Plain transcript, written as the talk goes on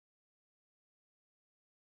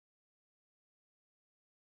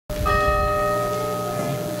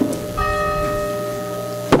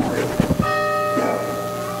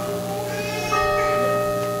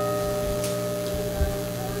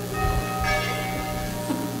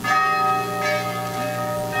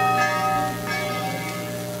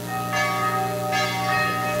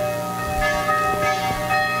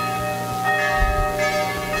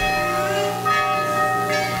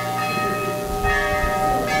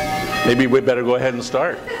Maybe we better go ahead and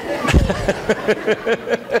start.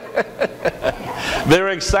 They're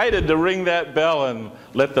excited to ring that bell and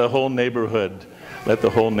let the whole neighborhood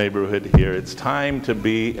hear. It's time to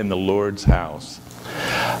be in the Lord's house.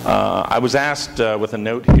 I was asked with a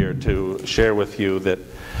note here to share with you that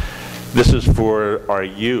this is for our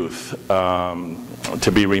youth,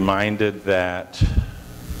 to be reminded that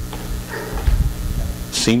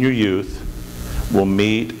senior youth will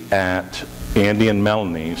meet at Andy and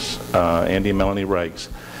Melanie Reich's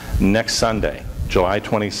next Sunday, July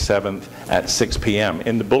 27th at 6 p.m.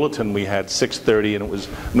 In the bulletin we had 6:30, and it was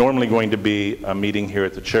normally going to be a meeting here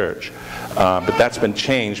at the church. But that's been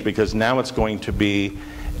changed because now it's going to be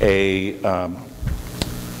a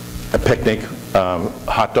picnic.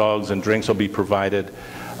 Hot dogs and drinks will be provided.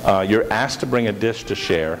 You're asked to bring a dish to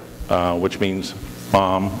share, which means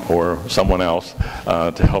Mom or someone else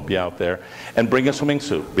to help you out there. And bring a swimming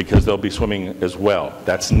suit because they'll be swimming as well.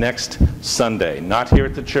 That's next Sunday. Not here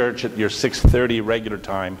at the church at your 6:30 regular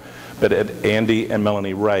time, but at Andy and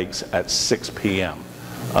Melanie Reich's at 6 p.m.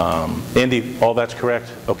 Andy, all that's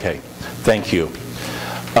correct? Okay, thank you.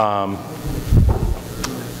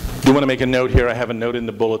 Do want to make a note here. I have a note in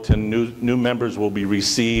the bulletin. New members will be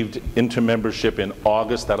received into membership in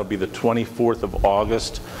August. That'll be the 24th of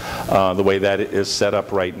August, the way that it is set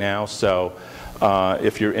up right now. So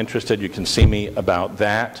if you're interested, you can see me about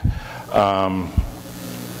that. I'm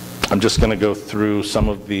just going to go through some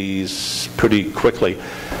of these pretty quickly.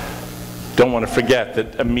 Don't want to forget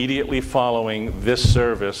that immediately following this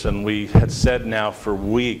service, and we had said now for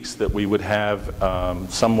weeks that we would have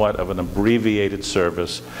somewhat of an abbreviated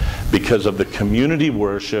service because of the community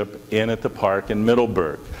worship in at the park in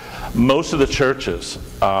Middleburg. Most of the churches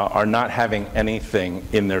are not having anything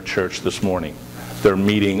in their church this morning. They're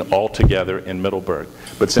meeting all together in Middleburg.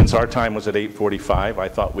 But since our time was at 8:45, I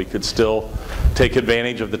thought we could still take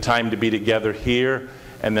advantage of the time to be together here.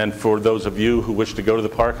 And then for those of you who wish to go to the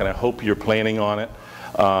park, and I hope you're planning on it,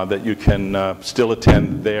 that you can still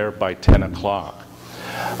attend there by 10 o'clock.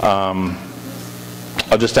 I'll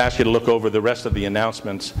just ask you to look over the rest of the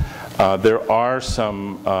announcements. There are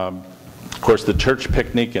some, of course, the church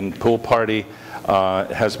picnic and pool party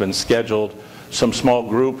has been scheduled. Some small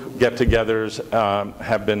group get-togethers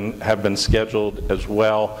have been scheduled as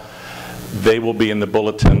well. They will be in the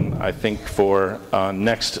bulletin, I think, for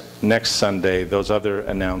next Sunday. Those other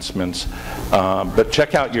announcements, but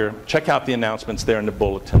check out the announcements there in the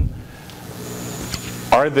bulletin.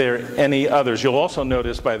 Are there any others? You'll also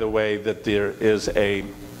notice, by the way, that there is a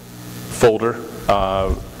folder.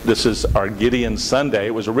 This is our Gideon Sunday.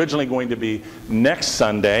 It was originally going to be next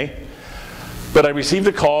Sunday, but I received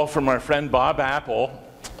a call from our friend Bob Apple,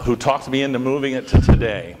 who talked me into moving it to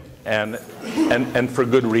today, and for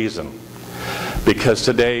good reason. Because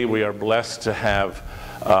today we are blessed to have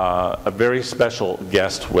a very special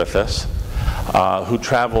guest with us who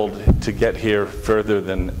traveled to get here further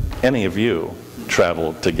than any of you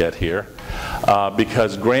traveled to get here.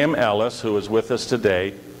 Because Graham Ellis, who is with us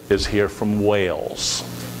today, is here from Wales.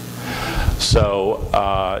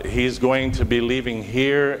 So he's going to be leaving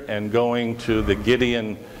here and going to the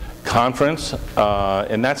Gideon Conference.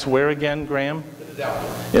 And that's where again, Graham?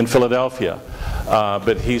 Philadelphia. In Philadelphia.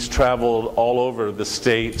 But he's traveled all over the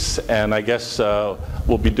States, and I guess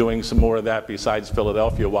we'll be doing some more of that besides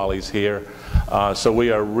Philadelphia while he's here. So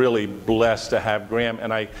we are really blessed to have Graham.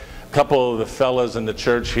 And a couple of the fellas in the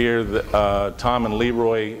church here, Tom and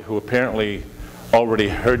Leroy, who apparently already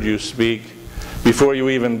heard you speak, before you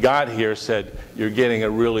even got here said, you're getting a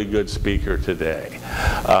really good speaker today.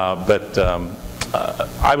 But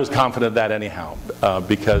I was confident of that anyhow,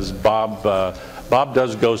 because Bob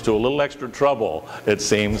goes to a little extra trouble, it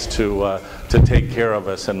seems, to take care of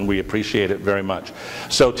us, and we appreciate it very much.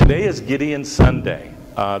 So today is Gideon Sunday.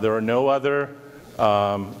 There are no other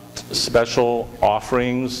special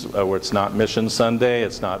offerings where it's not Mission Sunday,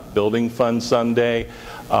 it's not Building Fund Sunday,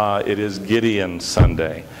 it is Gideon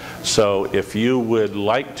Sunday. So if you would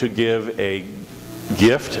like to give a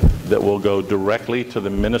gift that will go directly to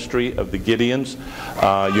the ministry of the Gideons,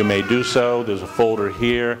 you may do so. There's a folder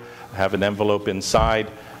here. Have an envelope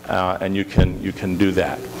inside, and you can do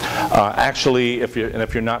that. Actually, if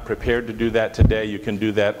you're not prepared to do that today, you can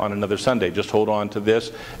do that on another Sunday. Just hold on to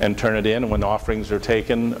this and turn it in, and when offerings are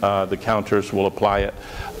taken, the counters will apply it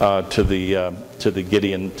to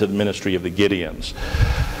the ministry of the Gideons.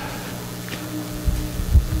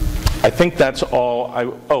 I think that's all.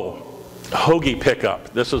 Hoagie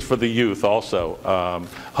pickup. This is for the youth also.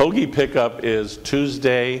 Hoagie pickup is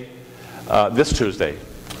Tuesday, this Tuesday,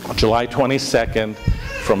 July 22nd,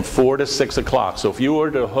 from 4 to 6 o'clock. So if you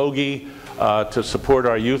order a hoagie to support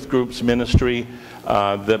our youth group's ministry,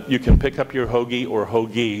 that you can pick up your hoagie or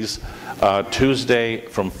hoagies Tuesday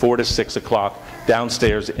from 4 to 6 o'clock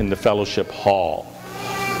downstairs in the fellowship hall.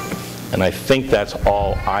 And I think that's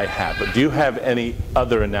all I have. But do you have any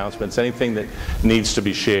other announcements, anything that needs to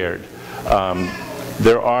be shared?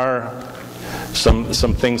 There are some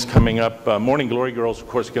things coming up. Morning Glory Girls, of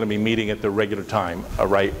course, are going to be meeting at their regular time. All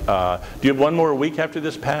right. Do you have one more week after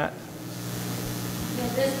this, Pat? Yeah,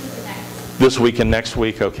 this week and next. This week and next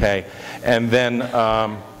week, okay. And then,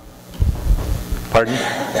 pardon?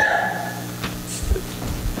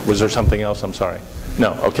 Was there something else? I'm sorry.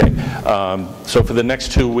 No, okay. So for the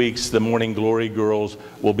next 2 weeks, the Morning Glory Girls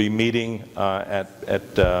will be meeting at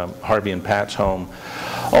Harvey and Pat's home.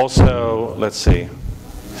 Also, let's see.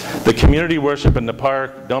 The community worship in the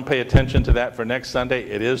park, don't pay attention to that for next Sunday.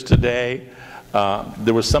 It is today.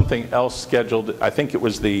 There was something else scheduled. I think it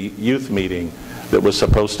was the youth meeting that was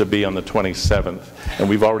supposed to be on the 27th. And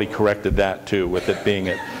we've already corrected that too, with it being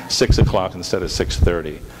at 6 o'clock instead of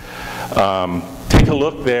 6:30. Take a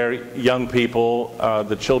look there, young people,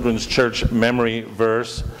 the Children's Church memory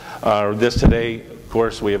verse. This today, of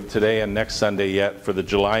course, we have today and next Sunday yet for the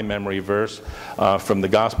July memory verse from the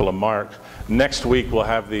Gospel of Mark. Next week we'll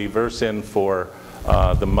have the verse in for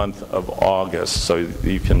the month of August, so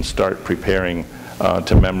you can start preparing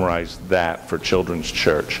to memorize that for Children's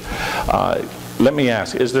Church. Let me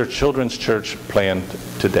ask, is there Children's Church planned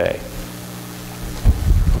today?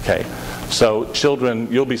 Okay, so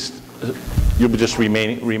children, you'll be just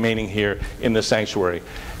remaining here in the sanctuary.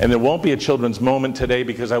 And there won't be a children's moment today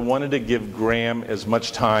because I wanted to give Graham as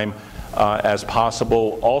much time as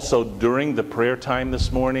possible. Also, during the prayer time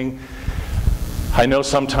this morning, I know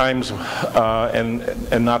sometimes,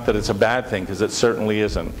 and not that it's a bad thing, because it certainly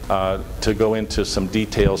isn't, to go into some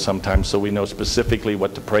details sometimes so we know specifically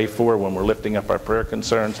what to pray for when we're lifting up our prayer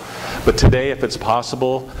concerns. But today, if it's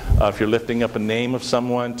possible, if you're lifting up a name of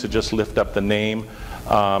someone, to just lift up the name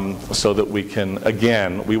so that we can,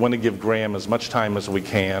 again, we want to give Graham as much time as we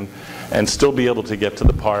can and still be able to get to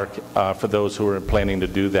the park for those who are planning to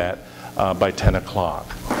do that by 10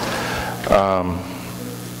 o'clock.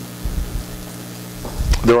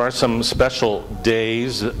 There are some special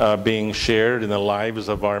days being shared in the lives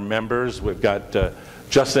of our members. We've got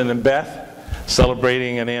Justin and Beth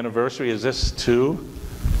celebrating an anniversary. Is this 2?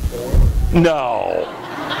 4? No.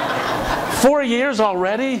 4 years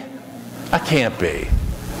already? I can't be.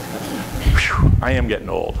 Whew, I am getting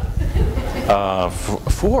old.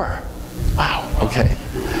 4? Wow, okay.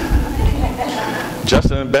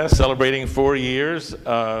 Justin and Beth celebrating 4 years.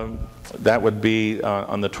 That would be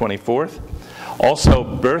on the 24th. Also,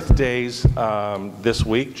 birthdays this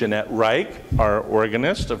week. Jeanette Reich, our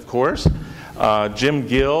organist, of course. Jim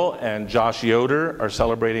Gill and Josh Yoder are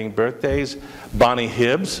celebrating birthdays. Bonnie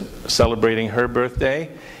Hibbs celebrating her birthday.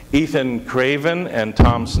 Ethan Craven and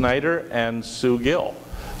Tom Snyder and Sue Gill.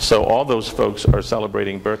 So all those folks are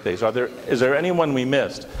celebrating birthdays. Is there anyone we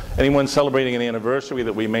missed? Anyone celebrating an anniversary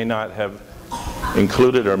that we may not have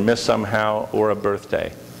included or missed somehow, or a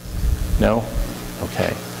birthday? No?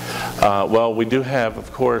 Okay. Well, we do have,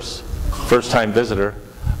 of course, first-time visitor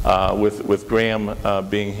with Graham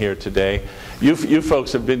being here today. You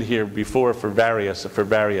folks have been here before for various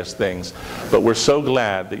things, but we're so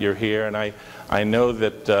glad that you're here, and I know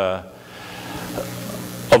that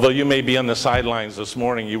although you may be on the sidelines this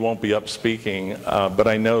morning, you won't be up speaking, but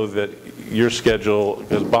I know that your schedule,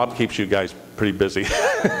 because Bob keeps you guys pretty busy.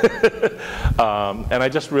 And I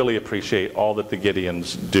just really appreciate all that the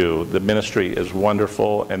Gideons do. The ministry is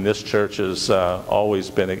wonderful, and this church has always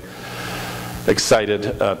been excited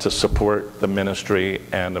to support the ministry.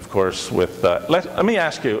 And of course, with let me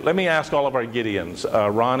ask all of our Gideons,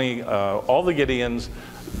 Ronnie, all the Gideons,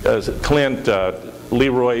 Clint,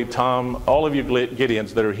 Leroy, Tom, all of you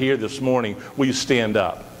Gideons that are here this morning, will you stand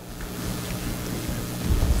up?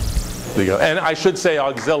 There you go. And I should say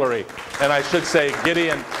auxiliary. And I should say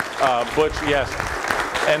Gideon, Butch, yes.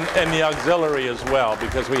 And the auxiliary as well,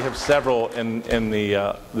 because we have several in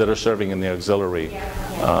the that are serving in the auxiliary.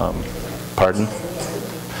 Pardon?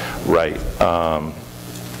 Right.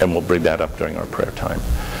 And we'll bring that up during our prayer time.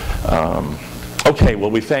 Okay,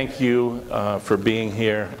 well, we thank you for being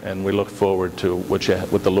here, and we look forward to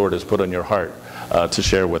what the Lord has put on your heart to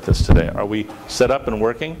share with us today. Are we set up and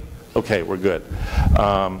working? Okay, we're good.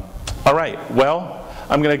 All right, well,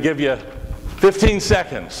 I'm going to give you 15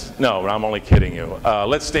 seconds. No, I'm only kidding you.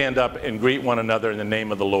 Let's stand up and greet one another in the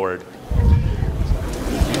name of the Lord.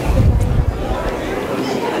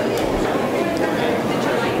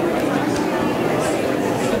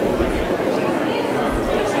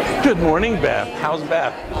 Good morning, Beth. How's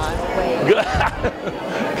Beth? Good.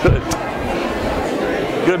 Good.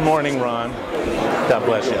 Good morning, Ron. God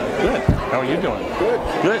bless you. Good. How are you doing? Good.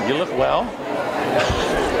 Good. You look well.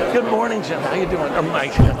 Good morning, Jim. How you doing? Oh my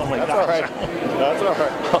gosh. That's all right. That's all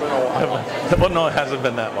right. It's been a while. Well, no, it hasn't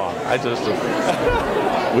been that long.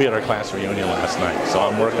 We had our class reunion last night, so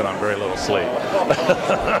I'm working on very little sleep.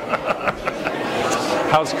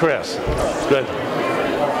 How's Chris? Good.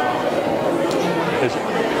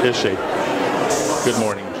 Is she? Good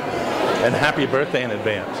morning. And happy birthday in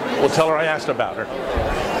advance. Well, tell her I asked about her.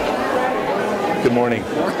 Good morning.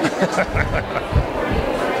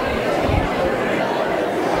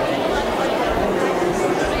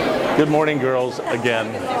 Good morning, girls,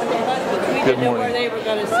 again. Good morning. Where they were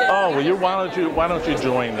going to sit. Oh, well, why don't you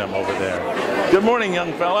join them over there? Good morning,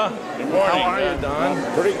 young fella. Good morning. How are you, Don?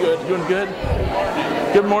 Pretty good. Doing good?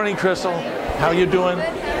 Good morning, Crystal. How you doing?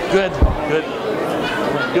 Good. Good.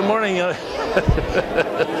 Good morning. You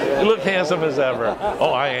look handsome as ever.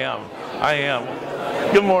 Oh, I am. I am.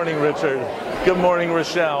 Good morning, Richard. Good morning,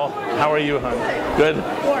 Rochelle. How are you, hon? Good?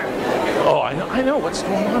 Warm. Oh, I know. What's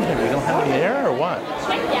going on here? We don't have any air or what?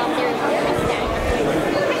 Check down there.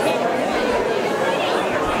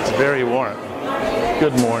 It's very warm.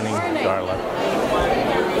 Good morning, Darla.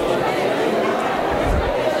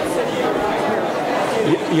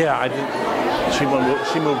 Yeah, I did.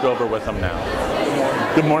 She moved over with them now.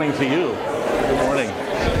 Good morning to you. Good morning.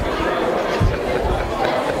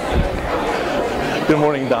 Good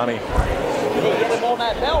morning, Donnie. Get him on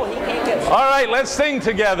that bell, he can't get. All right, let's sing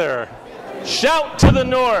together. Shout to the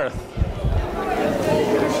north.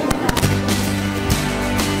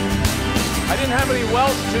 I didn't have any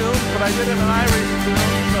Welsh tunes, but I did an Irish tune,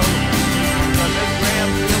 so make Graham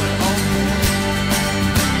feel at home.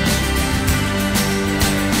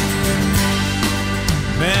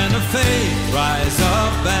 Men of faith, rise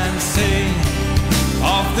up and sing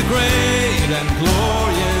of the great and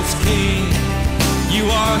glorious King. You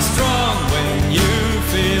are strong when you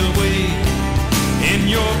feel weak, in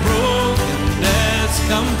your brokenness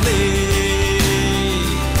complete.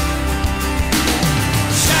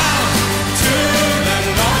 Shout to the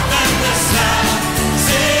north and the south,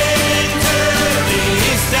 sing to the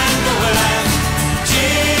east and the west.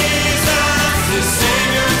 Jesus is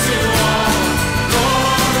Savior to all,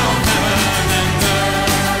 Lord of heaven and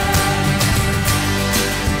earth.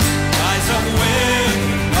 Rise up,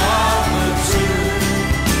 wind of the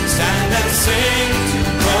truth, stand and sing to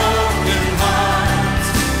broken hearts,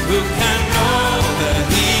 who can know the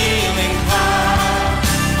healing power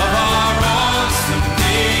of our awesome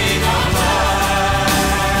King of life.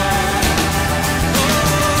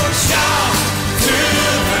 Oh, shout to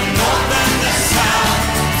the north and the south,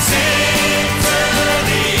 sing to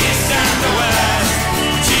the east and the west.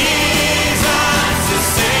 Jesus is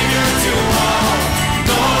Savior to all,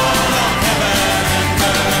 Lord of heaven and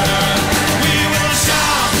earth. We will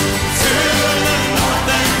shout to the north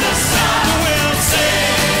and the south, we'll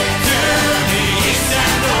sing to the east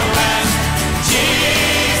and the west.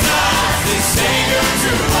 Jesus is Savior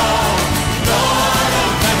to all, Lord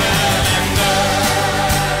of heaven and earth.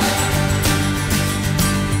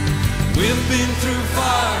 We've been through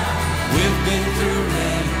fire, we've been through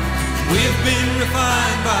rain, we've been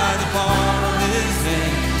refined by the power of His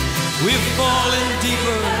name. We've fallen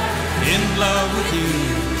deeper in love with you.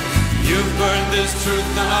 You've burned this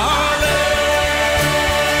truth on our lips.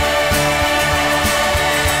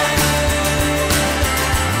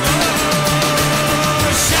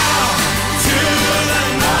 Shout to the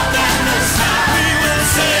north and the south, we will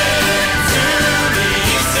sing to the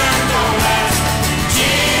east and the west.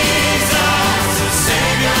 Jesus is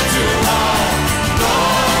Savior to all,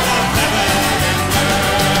 Lord of heaven and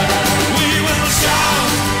earth. We will shout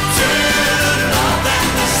to the north and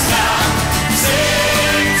the south,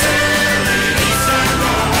 sing to the east and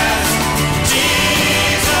the west.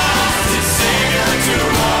 Jesus is Savior to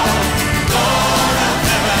all, Lord of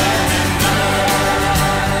heaven and earth.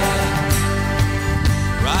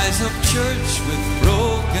 Rise up, church, with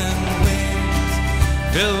broken wings.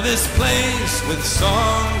 Fill this place with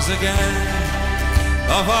songs again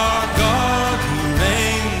of our God who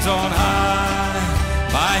reigns on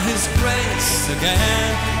high. By His grace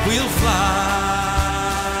again we'll fly.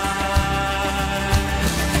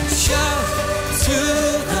 Shout to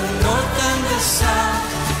the north and the south,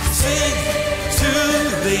 sing to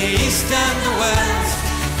the east and the west.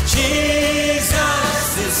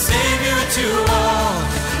 Jesus is Savior to all,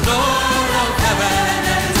 Lord of heaven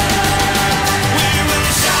and earth. We will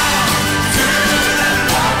shout to the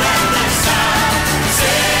north and the south,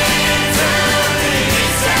 sing to the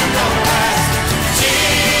east and the west.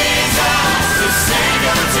 Jesus is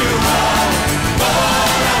Savior to all,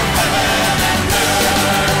 Lord of heaven and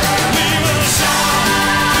earth. We will shout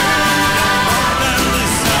to the north and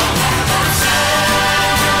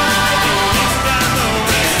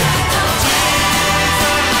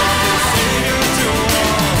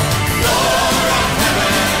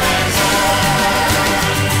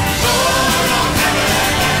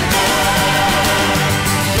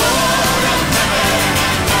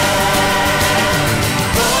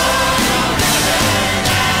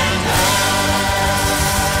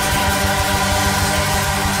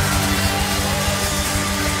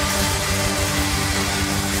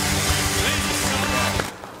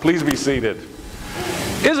Please be seated.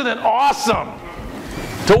 Isn't it awesome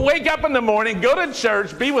to wake up in the morning, go to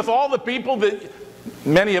church, be with all the people that,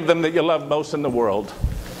 many of them that you love most in the world,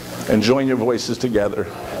 and join your voices together,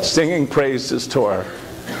 singing praises to our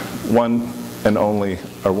one and only,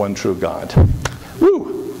 our one true God.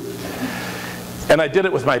 Woo! And I did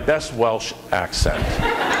it with my best Welsh accent.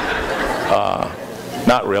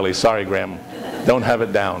 Not really, sorry Graham, don't have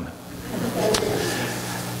it down.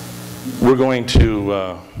 We're going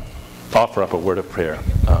to offer up a word of prayer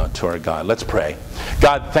to our God. Let's pray.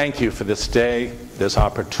 God, thank you for this day, this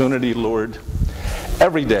opportunity, Lord.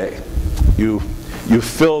 Every day you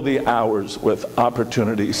fill the hours with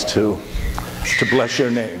opportunities to bless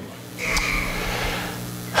your name,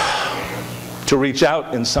 to reach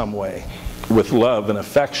out in some way with love and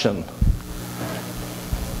affection,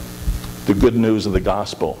 the good news of the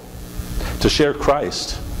gospel, to share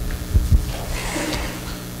Christ,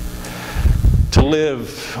 to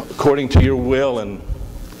live according to your will and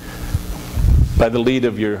by the lead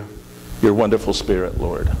of your wonderful Spirit,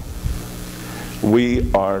 Lord.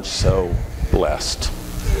 We are so blessed.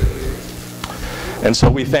 And so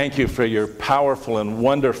we thank you for your powerful and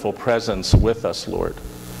wonderful presence with us, Lord.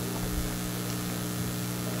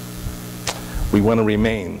 We want to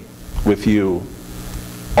remain with you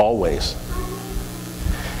always.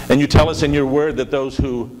 And you tell us in your word that those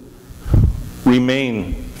who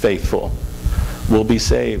remain faithful will be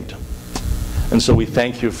saved. And so we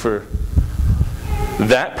thank you for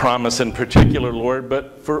that promise in particular, Lord,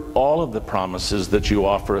 but for all of the promises that you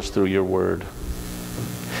offer us through your word.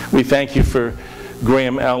 We thank you for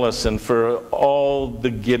Graham Ellis and for all the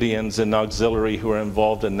Gideons and auxiliary who are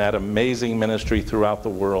involved in that amazing ministry throughout the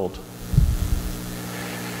world.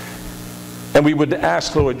 And we would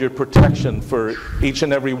ask, Lord, your protection for each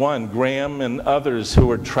and every one, Graham and others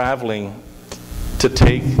who are traveling to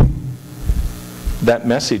take that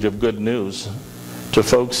message of good news to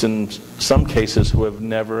folks in some cases who have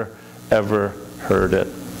never, ever heard it.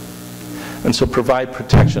 And so provide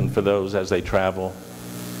protection for those as they travel.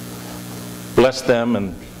 Bless them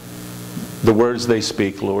and the words they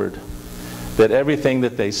speak, Lord. That everything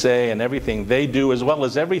that they say and everything they do, as well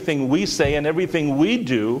as everything we say and everything we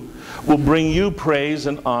do, will bring you praise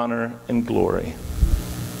and honor and glory.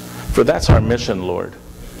 For that's our mission, Lord,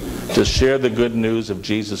 to share the good news of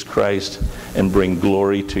Jesus Christ and bring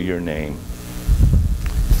glory to your name.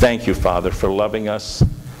 Thank you, Father, for loving us,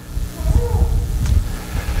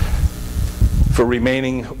 for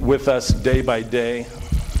remaining with us day by day,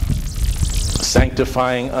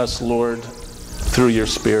 sanctifying us, Lord, through your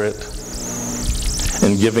Spirit,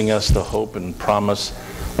 and giving us the hope and promise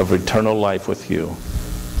of eternal life with you.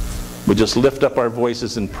 We just lift up our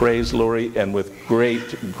voices in praise, Lord, and with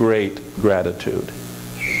great, great gratitude.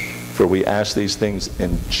 For we ask these things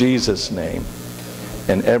in Jesus' name.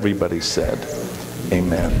 And everybody said,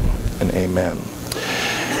 amen and amen.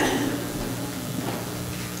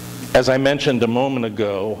 As I mentioned a moment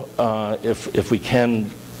ago, if we can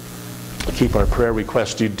keep our prayer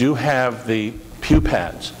requests, you do have the pew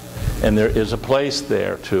pads. And there is a place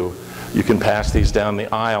there you can pass these down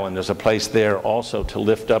the aisle, and there's a place there also to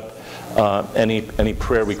lift up any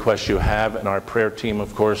prayer requests you have. And our prayer team,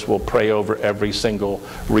 of course, will pray over every single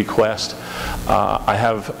request. I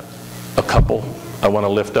have a couple I want to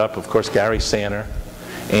lift up. Of course, Gary Sanner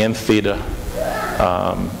and Theda.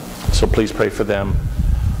 So please pray for them.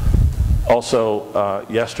 Also,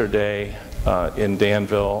 yesterday in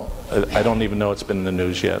Danville, I don't even know it's been in the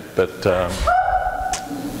news yet, but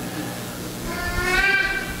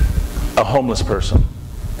a homeless person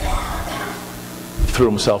threw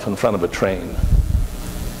himself in front of a train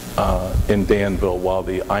in Danville while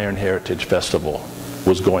the Iron Heritage Festival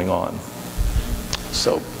was going on.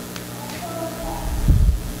 So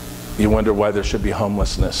you wonder why there should be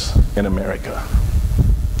homelessness in America.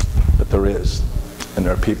 But there is, and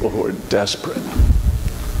there are people who are desperate.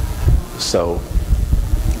 So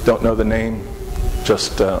don't know the name,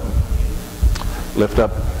 just lift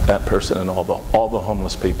up that person and all the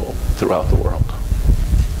homeless people throughout the world.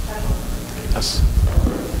 Yes.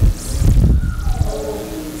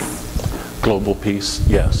 Global peace,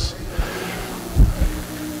 yes.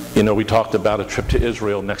 You know, we talked about a trip to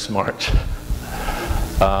Israel next March.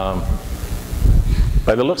 By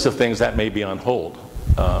the looks of things, that may be on hold.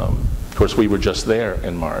 Of course, we were just there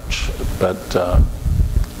in March, but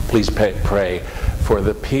please pray for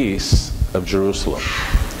the peace of Jerusalem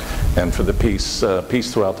and for the peace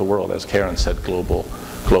throughout the world, as Karen said, global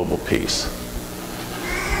peace.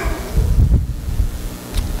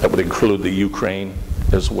 That would include the Ukraine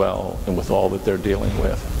as well, and with all that they're dealing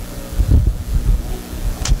with.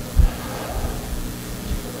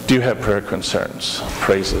 Do you have prayer concerns,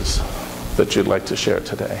 praises that you'd like to share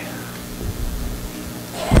today?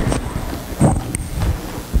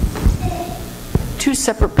 Two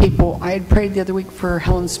separate people. I had prayed the other week for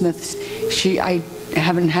Helen Smith. I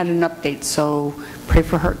haven't had an update, so pray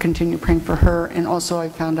for her. Continue praying for her. And also, I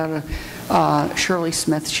found out Shirley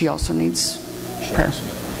Smith. She also needs prayer.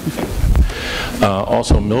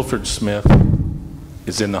 Also, Milford Smith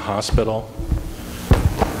is in the hospital,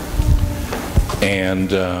 and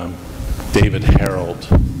David Harold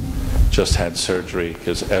just had surgery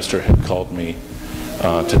because Esther had called me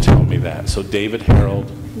to tell me that. So David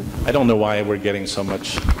Harold, I don't know why we're getting so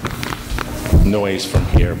much noise from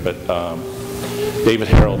here, but David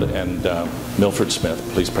Harold and Milford Smith,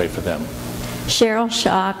 please pray for them. Cheryl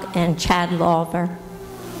Schock and Chad Lawver.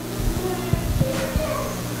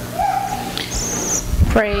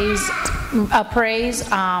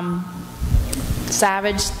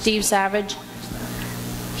 Steve Savage.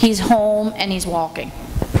 He's home and he's walking.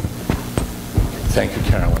 Thank you,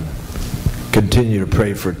 Carolyn. Continue to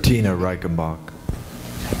pray for Tina Reichenbach.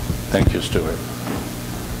 Thank you, Stuart.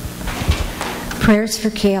 Prayers for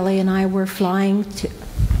Kaylee and I were flying to...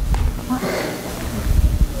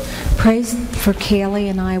 Praise for Kaylee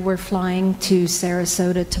and I were flying to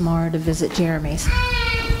Sarasota tomorrow to visit Jeremy's.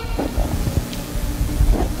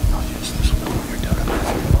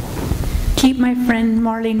 Keep my friend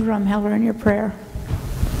Marlene Rumheller in your prayer.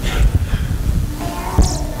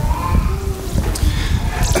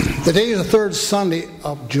 Today is the third Sunday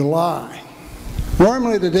of July.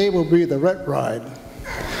 Normally today will be the Rhett Ride.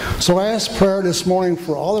 So I asked prayer this morning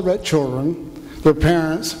for all the Rhett children, their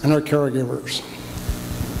parents, and their caregivers.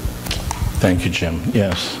 Thank you, Jim.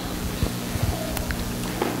 Yes.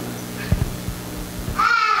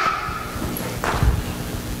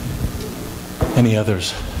 Any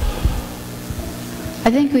others? I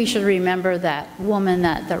think we should remember that woman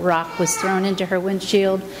that the rock was thrown into her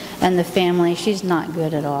windshield, and the family. She's not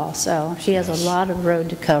good at all. So she has a lot of road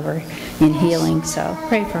to cover in healing. So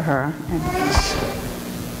pray for her.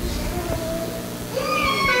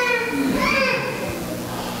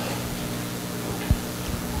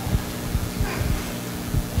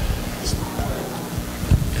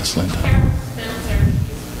 Yes, Linda. Carol Spencer,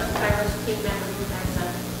 a Kairos team member who has a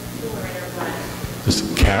tumor in her bladder. This is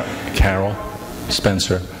Carol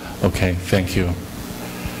Spencer. Okay, thank you.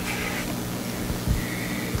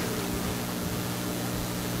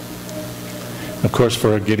 Of course,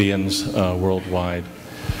 for our Gideons worldwide,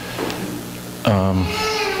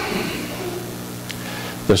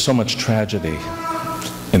 there's so much tragedy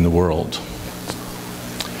in the world.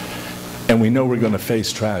 And we know we're going to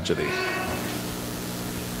face tragedy.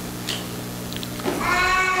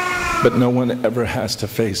 But no one ever has to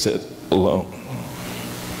face it alone.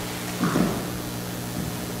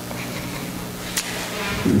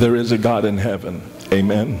 There is a God in heaven.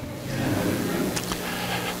 Amen.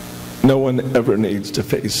 No one ever needs to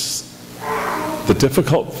face the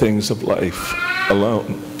difficult things of life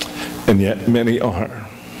alone. And yet many are.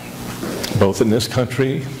 Both in this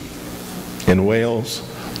country, in Wales,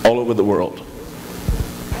 all over the world.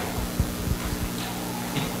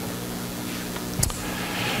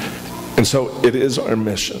 And so it is our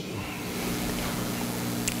mission,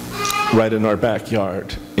 right in our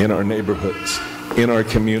backyard, in our neighborhoods, in our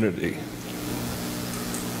community,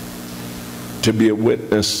 to be a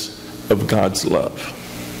witness of God's love.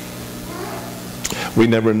 We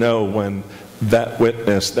never know when that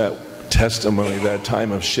witness, that testimony, that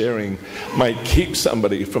time of sharing might keep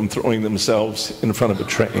somebody from throwing themselves in front of a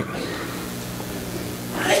train.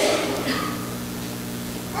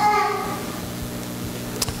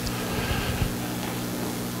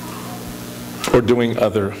 Or doing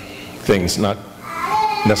other things, not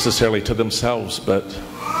necessarily to themselves, but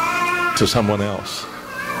to someone else.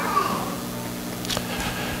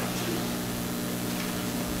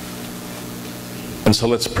 And so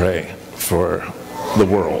let's pray for the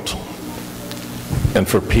world and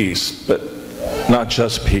for peace, but not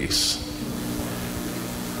just peace.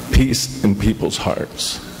 Peace in people's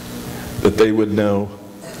hearts, that they would know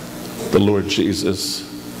the Lord Jesus,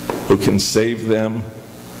 who can save them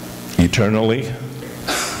eternally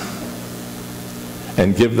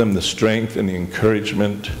and give them the strength and the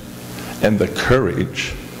encouragement and the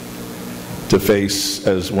courage to face,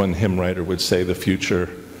 as one hymn writer would say, the future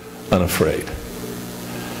unafraid.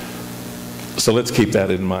 So let's keep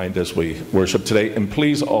that in mind as we worship today. And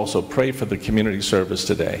please also pray for the community service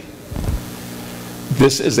today.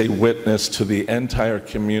 This is a witness to the entire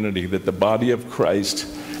community that the body of Christ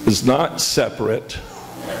is not separate.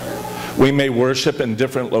 We may worship in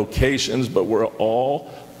different locations, but we're all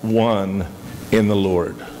one in the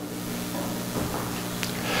Lord.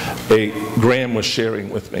 Graham was sharing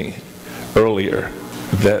with me earlier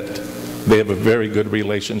that they have a very good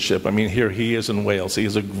relationship. I mean, here he is in Wales. He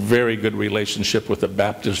has a very good relationship with the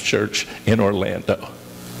Baptist church in Orlando.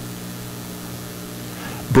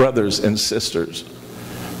 Brothers and sisters,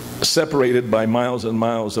 separated by miles and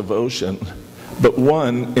miles of ocean, but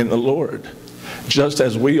one in the Lord, just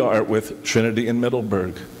as we are with Trinity in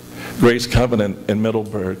Middleburg, Grace Covenant in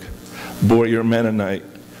Middleburg, Boyer Mennonite.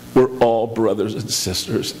 We're all brothers and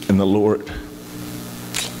sisters in the Lord.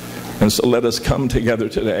 And so let us come together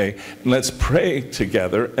today and let's pray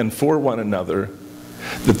together and for one another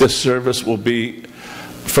that this service will be,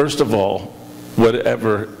 first of all,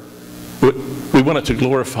 whatever, we want it to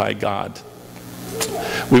glorify God.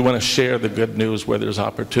 We want to share the good news where there's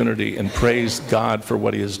opportunity and praise God for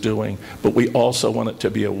what He is doing. But we also want it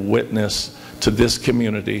to be a witness to this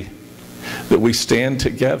community that we stand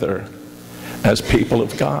together as people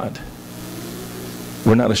of God.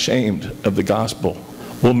 We're not ashamed of the gospel.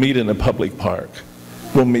 We'll meet in a public park.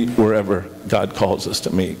 We'll meet wherever God calls us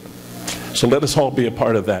to meet. So let us all be a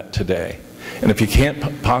part of that today. And if you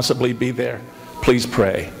can't possibly be there, please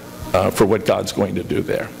pray for what God's going to do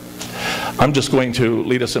there. I'm just going to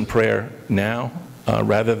lead us in prayer now,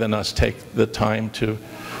 rather than us take the time to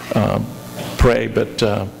pray. But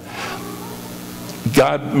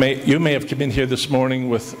you may have come in here this morning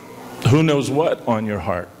with who knows what on your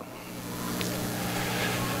heart.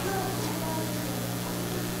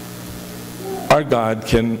 Our God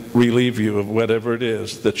can relieve you of whatever it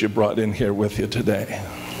is that you brought in here with you today.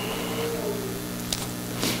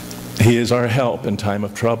 He is our help in time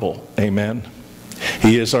of trouble. Amen.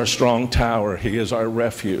 He is our strong tower. He is our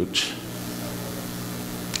refuge.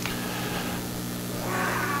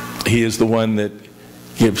 He is the one that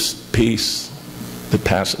gives peace that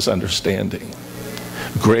passes understanding.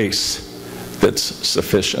 Grace that's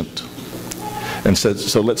sufficient. And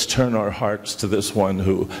so let's turn our hearts to this one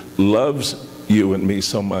who loves you and me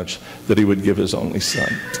so much that He would give His only Son.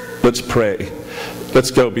 Let's pray.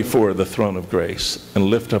 Let's go before the throne of grace and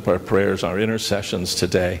lift up our prayers, our intercessions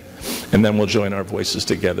today, and then we'll join our voices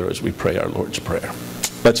together as we pray our Lord's Prayer.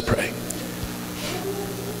 Let's pray.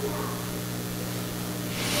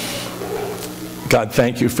 God,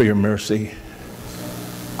 thank you for your mercy.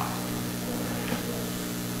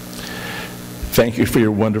 Thank you for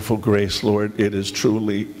your wonderful grace, Lord. It is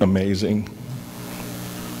truly amazing.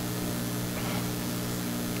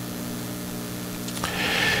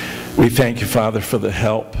 We thank you, Father, for the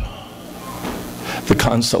help, the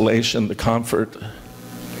consolation, the comfort,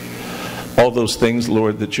 all those things,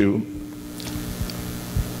 Lord, that you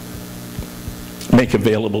make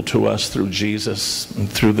available to us through Jesus and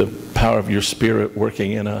through the power of your Spirit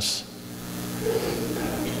working in us.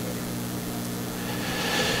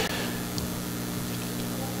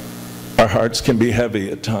 Our hearts can be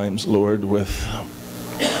heavy at times, Lord, with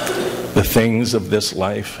the things of this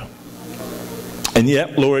life. And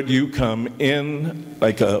yet, Lord, you come in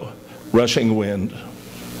like a rushing wind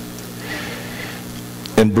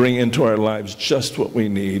and bring into our lives just what we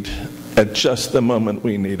need at just the moment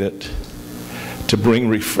we need it, to bring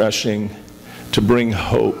refreshing, to bring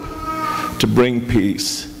hope, to bring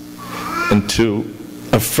peace, and to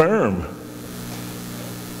affirm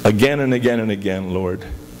again and again and again, Lord,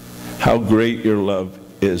 how great your love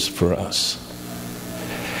is for us.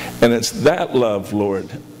 And it's that love, Lord,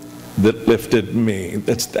 that lifted me.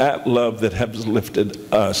 It's that love that has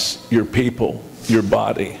lifted us, your people, your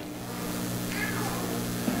body,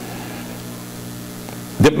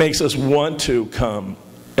 that makes us want to come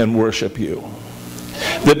and worship you,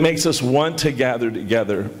 that makes us want to gather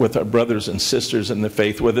together with our brothers and sisters in the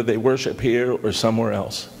faith, whether they worship here or somewhere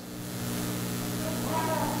else.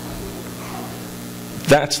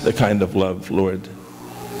 That's the kind of love, Lord,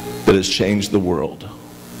 that has changed the world.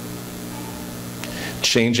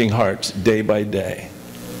 Changing hearts day by day.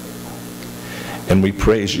 And we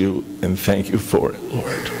praise you and thank you for it,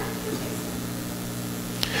 Lord.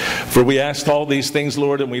 For we asked all these things,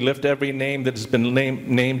 Lord, and we lift every name that has been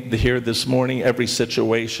named here this morning, every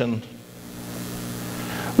situation.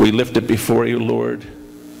 We lift it before you, Lord.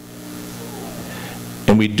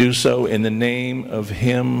 And we do so in the name of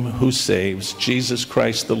Him who saves, Jesus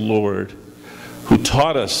Christ the Lord, who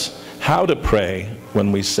taught us how to pray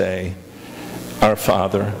when we say, Our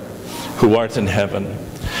Father, who art in heaven,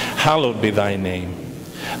 hallowed be thy name.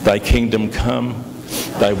 Thy kingdom come,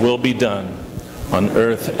 thy will be done, on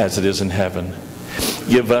earth as it is in heaven.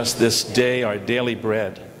 Give us this day our daily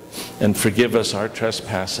bread, and forgive us our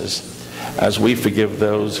trespasses, as we forgive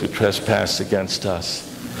those who trespass against us.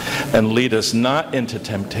 And lead us not into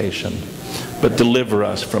temptation, but deliver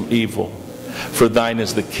us from evil. For thine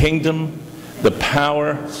is the kingdom, the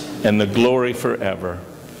power and the glory forever.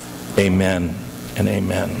 Amen and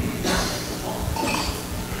amen.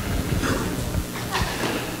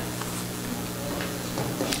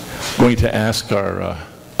 I'm going to ask our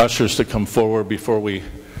ushers to come forward before we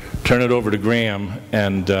turn it over to Graham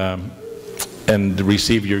and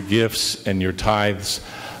receive your gifts and your tithes.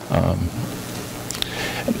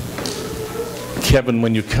 Kevin,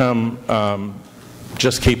 when you come,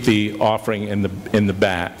 just keep the offering in the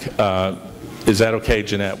back. Is that okay,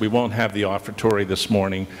 Jeanette? We won't have the offertory this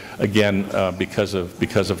morning, again, because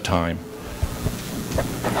of time.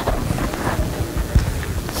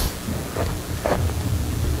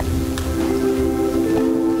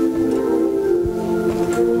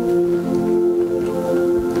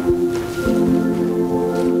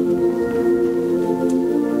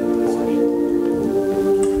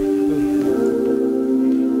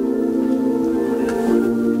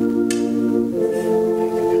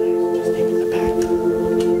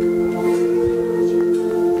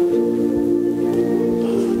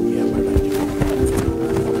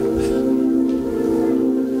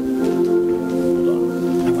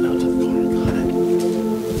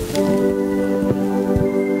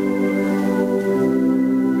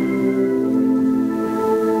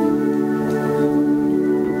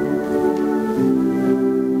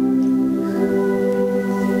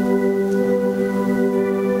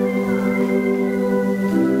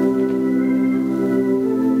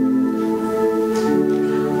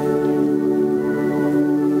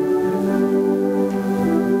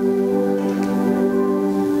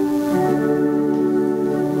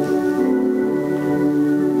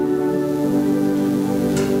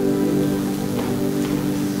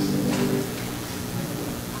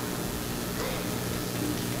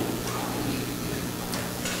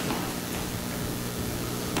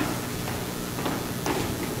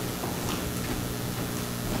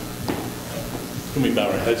 Can we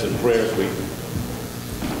bow our heads in prayer as we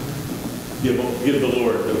give the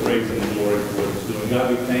Lord the praise and the glory for what He's doing? God,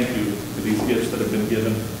 we thank you for these gifts that have been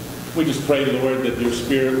given. We just pray, Lord, that your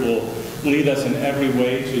Spirit will lead us in every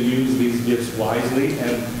way to use these gifts wisely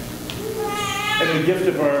and the gift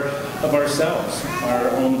of ourselves, our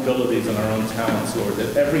own abilities and our own talents, Lord,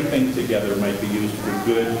 that everything together might be used for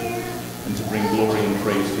good and to bring glory and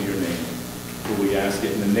praise to your name. For we ask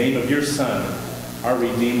it in the name of your Son, our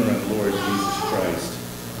Redeemer and Lord Jesus Christ.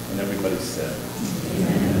 And everybody said,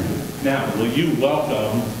 amen. Now, will you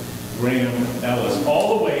welcome Graham Ellis,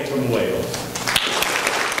 all the way from Wales.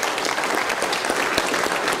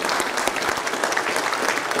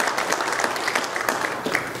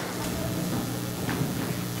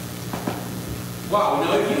 Wow,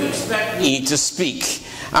 now if you expect me to speak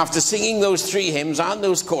after singing those 3 hymns and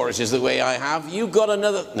those choruses the way I have, you've got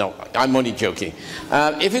another... No, I'm only joking.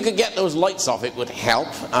 If you could get those lights off, it would help.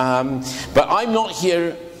 But I'm not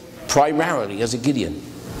here primarily as a Gideon.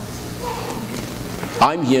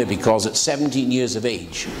 I'm here because at 17 years of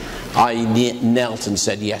age, I knelt and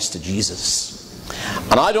said yes to Jesus.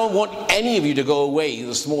 And I don't want any of you to go away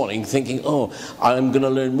this morning thinking, oh, I'm going to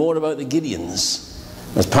learn more about the Gideons.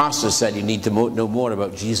 As Pastor said, you need to know more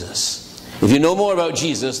about Jesus. If you know more about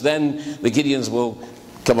Jesus, then the Gideons will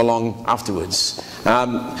come along afterwards.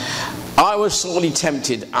 I was sorely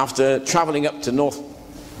tempted after traveling up to North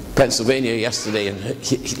Pennsylvania yesterday and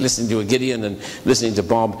listening to a Gideon and listening to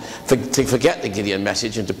Bob to forget the Gideon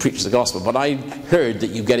message and to preach the gospel. But I heard that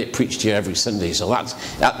you get it preached here every Sunday. So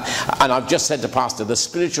and I've just said to Pastor, the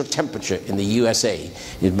spiritual temperature in the USA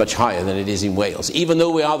is much higher than it is in Wales. Even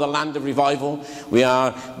though we are the land of revival, we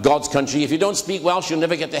are God's country. If you don't speak Welsh, you'll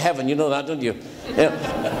never get to heaven. You know that, don't you?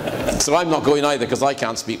 Yeah. So I'm not going either because I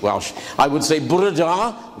can't speak Welsh. I would say bore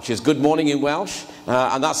da, which is good morning in Welsh.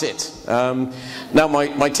 And that's it. Now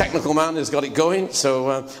my technical man has got it going,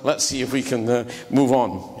 so let's see if we can move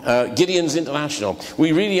on. Gideon's International.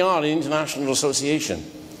 We really are an international association.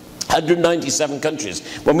 197 countries.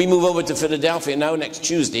 When we move over to Philadelphia now next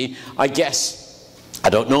Tuesday, I guess, I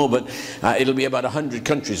don't know, but it'll be about 100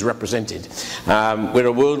 countries represented. We're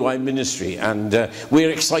a worldwide ministry, and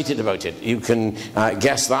we're excited about it. You can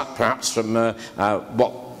guess that perhaps from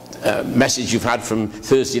what message you've had from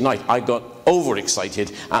Thursday night. I got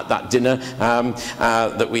overexcited at that dinner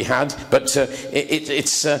that we had, but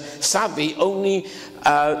it's sadly only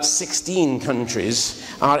 16 countries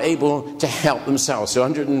are able to help themselves. So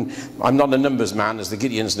I'm not a numbers man, as the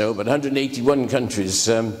Gideons know, but 181 countries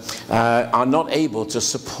are not able to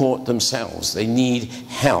support themselves. They need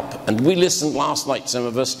help. And we listened last night, some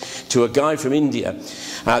of us, to a guy from India.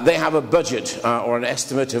 They have a budget or an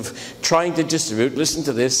estimate of trying to distribute, listen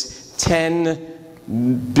to this, 10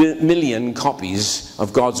 million copies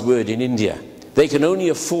of God's Word in India. they can only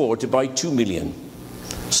afford to buy 2 million.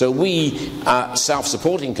 So we are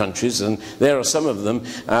self-supporting countries, and there are some of them,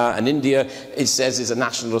 and India, it says, is a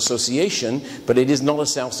national association, but it is not a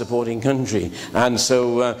self-supporting country. And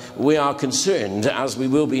so we are concerned, as we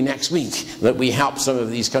will be next week, that we help some of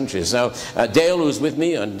these countries. Now, Dale, who's with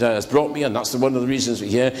me and has brought me, and that's one of the reasons we're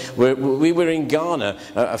here, we were in Ghana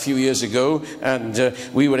a few years ago, and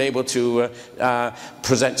we were able to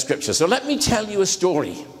present scripture. So let me tell you a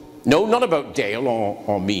story. No, not about Dale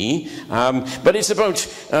or me, but it's about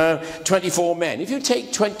 24 men. If you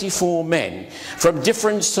take 24 men from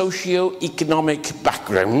different socio-economic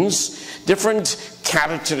backgrounds, different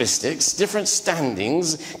characteristics, different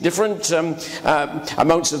standings, different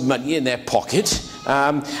amounts of money in their pocket,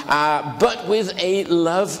 but with a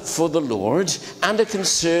love for the Lord and a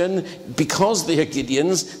concern, because they are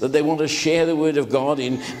Gideons, that they want to share the word of God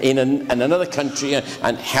in another country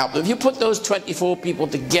and help them. If you put those 24 people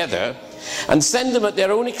together and send them at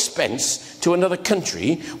their own expense to another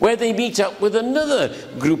country where they meet up with another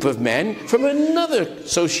group of men from another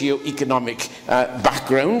socio-economic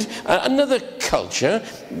background, another culture,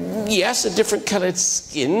 yes, a different coloured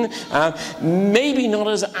skin, maybe not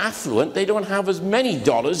as affluent, they don't have as many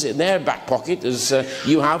dollars in their back pocket as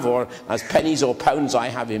you have, or as pennies or pounds I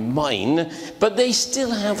have in mine, but they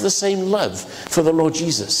still have the same love for the Lord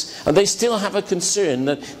Jesus, and they still have a concern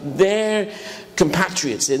that their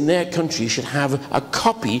compatriots in their country should have a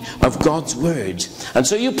copy of God's word. And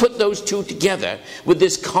so you put those two together with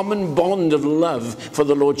this common bond of love for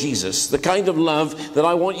the Lord Jesus, the kind of love that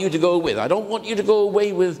I want you to go with. I don't want you to go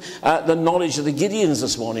away with the knowledge of the Gideons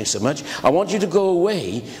this morning so much. I want you to go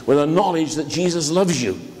away with a knowledge that Jesus loves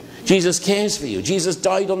you. Jesus cares for you. Jesus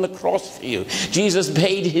died on the cross for you. Jesus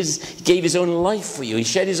gave his own life for you. He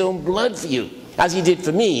shed his own blood for you, as he did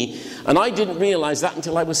for me. And I didn't realize that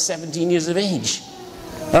until I was 17 years of age.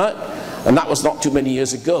 And that was not too many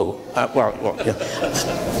years ago. Yeah.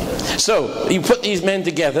 So you put these men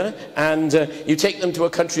together and you take them to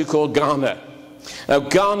a country called Ghana. Now,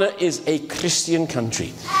 Ghana is a Christian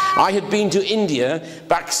country. I had been to India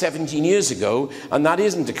back 17 years ago, and that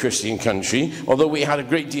isn't a Christian country, although we had a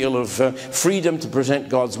great deal of freedom to present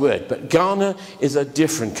God's word. But Ghana is a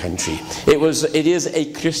different country. It is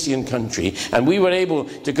a Christian country, and we were able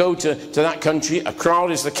to go to that country. Accra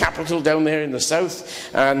is the capital down there in the south,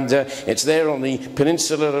 and it's there on the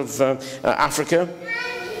peninsula of Africa.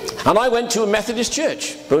 And I went to a Methodist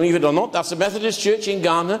church. Believe it or not, that's a Methodist church in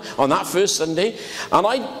Ghana on that first Sunday. And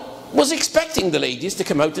I was expecting the ladies to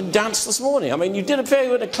come out and dance this morning. I mean, you did a fair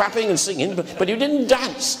bit of clapping and singing, but you didn't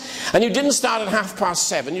dance. And you didn't start at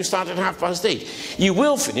 7:30, you started at 8:30. You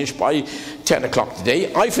will finish by 10 o'clock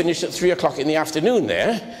today. I finished at 3 o'clock in the afternoon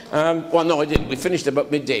there. Well, no, I didn't. We finished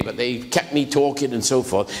about midday, but they kept me talking and so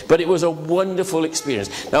forth. But it was a wonderful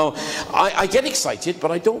experience. Now, I get excited,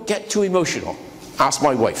 but I don't get too emotional. Ask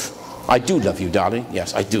my wife. I do love you, darling.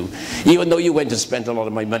 Yes, I do. Even though you went and spent a lot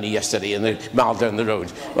of my money yesterday in the mile down the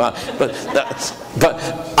road. But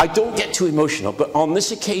I don't get too emotional. But on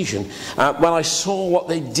this occasion, when I saw what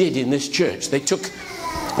they did in this church, they took,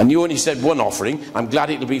 and you only said one offering. I'm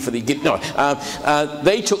glad it'll be for the... No,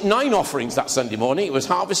 they took 9 offerings that Sunday morning. It was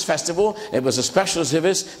Harvest Festival. It was a special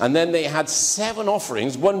service. And then they had 7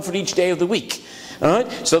 offerings, 1 for each day of the week. All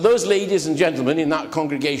right? So those ladies and gentlemen in that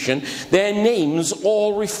congregation, their names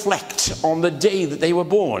all reflect on the day that they were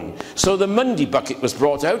born. So the Monday bucket was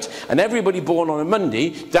brought out, and everybody born on a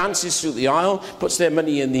Monday dances through the aisle, puts their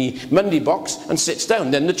money in the Monday box and sits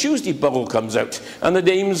down. Then the Tuesday bowl comes out, and the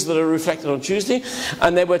names that are reflected on Tuesday,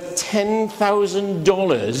 and there were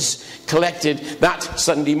 $10,000 collected that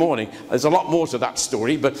Sunday morning. There's a lot more to that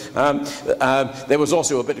story, but there was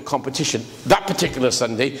also a bit of competition. That particular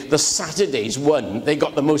Sunday, the Saturdays won. They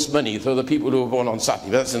got the most money for the people who were born on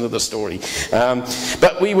Saturday. That's another story.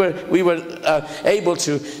 But we were able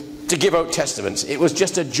to give out testaments. It was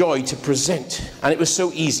just a joy to present, and it was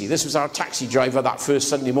so easy. This was our taxi driver that first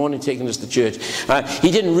Sunday morning taking us to church.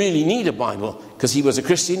 He didn't really need a Bible because he was a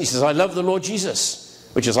Christian. He says, I love the Lord Jesus,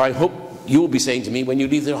 which is, I hope you'll be saying to me when you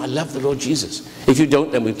leave there, I love the Lord Jesus. If you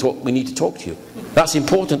don't, then we need to talk to you. That's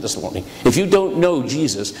important this morning. If you don't know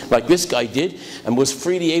Jesus like this guy did and was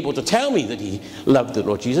freely able to tell me that he loved the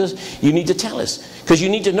Lord Jesus, you need to tell us, because you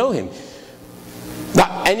need to know him.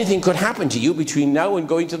 That anything could happen to you between now and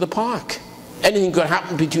going to the park. Anything could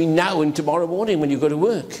happen between now and tomorrow morning when you go to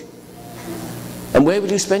work. And where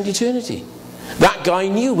will you spend eternity? That guy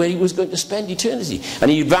knew where he was going to spend eternity, and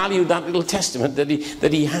he valued that little testament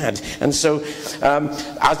that he had. And so,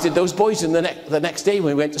 as did those boys in the next day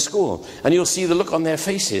when we went to school. And you'll see the look on their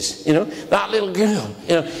faces. You know, that little girl.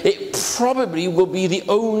 You know, it probably will be the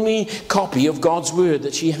only copy of God's word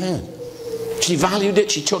that she had. She valued it,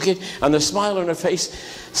 she took it, and the smile on her face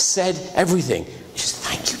said everything. She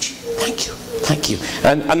said, thank you, thank you, thank you.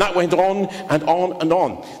 And that went on and on and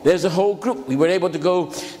on. There's a whole group. We were able to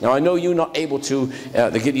go, now I know you're not able to,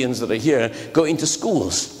 the Gideons that are here, go into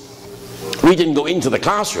schools. We didn't go into the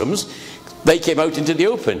classrooms. They came out into the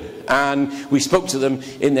open, and we spoke to them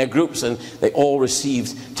in their groups, and they all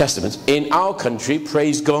received testaments. In our country,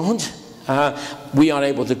 praise God, we are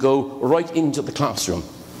able to go right into the classroom,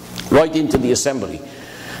 right into the assembly.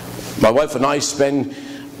 My wife and I spend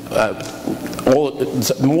all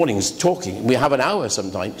the mornings talking. We have an hour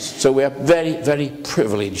sometimes, so we are very, very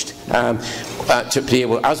privileged to be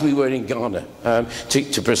able, as we were in Ghana,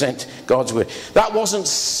 to present God's word. That wasn't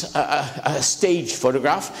a staged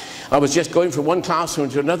photograph. I was just going from one classroom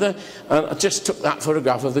to another, and I just took that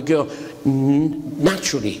photograph of the girl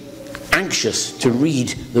naturally anxious to read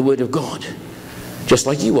the word of God, just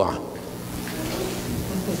like you are,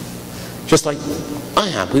 just like I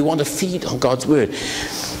am. We want to feed on God's word.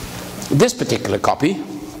 This particular copy,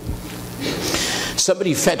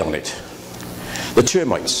 somebody fed on it. The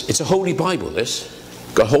termites. It's a holy Bible, this.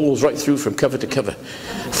 Got holes right through from cover to cover.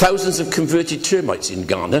 Thousands of converted termites in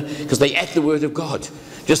Ghana because they ate the word of God.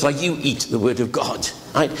 Just like you eat the word of God.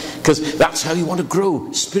 Right? Because that's how you want to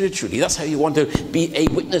grow spiritually. That's how you want to be a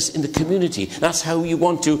witness in the community. That's how you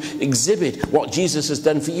want to exhibit what Jesus has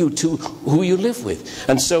done for you to who you live with.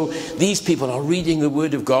 And so these people are reading the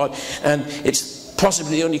word of God, and it's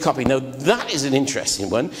possibly the only copy. Now that is an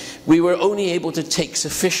interesting one. We were only able to take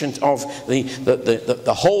sufficient of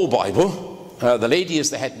the whole Bible. The lady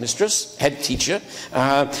is the headmistress, head teacher,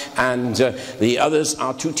 and the others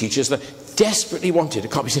are two teachers that desperately wanted a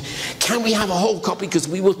copy. Said, can we have a whole copy, because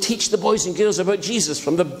we will teach the boys and girls about Jesus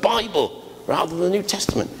from the Bible rather than the New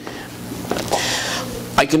Testament.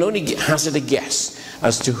 I can only hazard a guess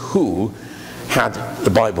as to who had the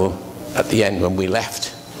Bible at the end when we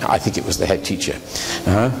left. I think it was the head teacher.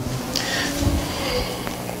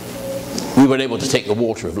 We were able to take the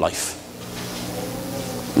water of life.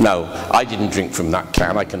 No, I didn't drink from that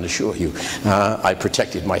can, I can assure you. I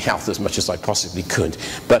protected my health as much as I possibly could.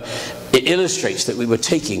 But it illustrates that we were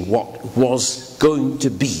taking what was going to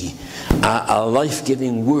be a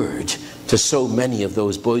life-giving word to so many of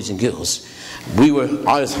those boys and girls.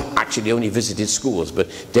 I actually only visited schools, but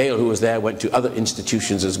Dale, who was there, went to other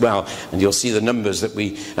institutions as well, and you'll see the numbers that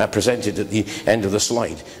we presented at the end of the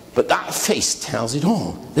slide. But that face tells it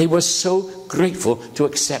all. They were so grateful to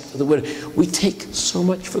accept the word. We take so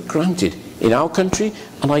much for granted in our country,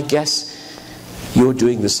 and I guess you're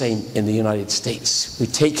doing the same in the United States. We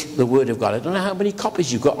take the word of God. I don't know how many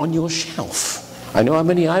copies you've got on your shelf. I know how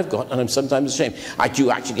many I've got, and I'm sometimes ashamed. I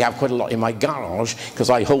do actually have quite a lot in my garage, because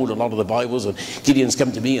I hold a lot of the Bibles, and Gideons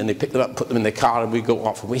come to me and they pick them up, put them in their car, and we go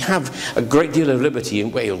off. And we have a great deal of liberty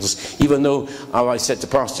in Wales, even though, as I said to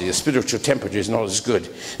Pastor, the spiritual temperature is not as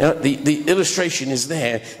good. Now, the illustration is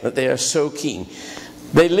there that they are so keen.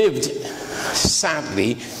 They lived,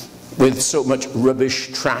 sadly, with so much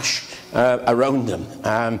rubbish, trash around them.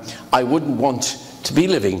 I wouldn't want to be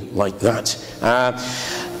living like that.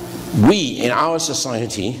 We, in our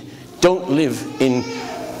society, don't live in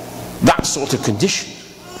that sort of condition,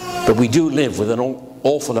 but we do live with an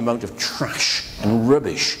awful amount of trash and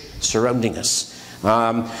rubbish surrounding us.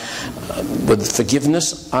 With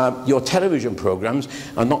forgiveness, your television programs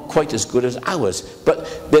are not quite as good as ours,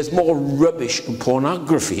 but there's more rubbish and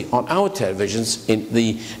pornography on our televisions in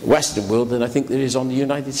the Western world than I think there is on the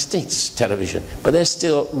United States television. But there's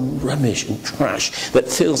still rubbish and trash that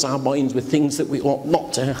fills our minds with things that we ought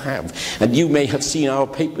not to have. And you may have seen our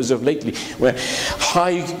papers of lately where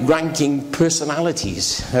high-ranking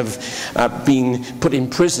personalities have been put in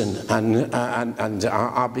prison and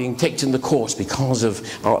are being taken to the courts because of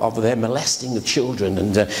their molesting of children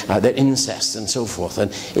and their incest and so forth.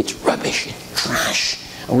 And it's rubbish, it's trash,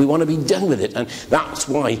 and we want to be done with it. And that's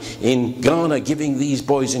why in Ghana, giving these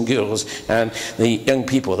boys and girls and the young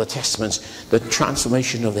people the testaments, the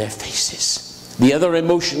transformation of their faces. The other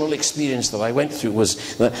emotional experience that I went through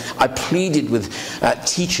was that I pleaded with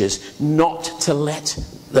teachers not to let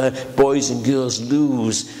the boys and girls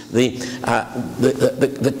lose the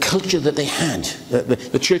culture that they had.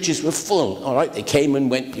 The churches were full, all right? They came and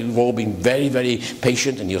went. You've all been very, very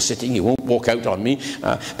patient, and you're sitting. You won't walk out on me.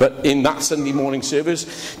 But in that Sunday morning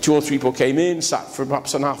service, 2 or 3 people came in, sat for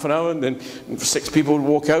perhaps half an hour, and then 6 people would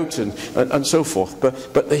walk out, and so forth.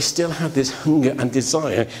 But they still had this hunger and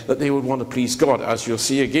desire that they would want to please God, as you'll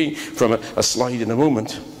see again from a slide in a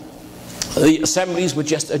moment. The assemblies were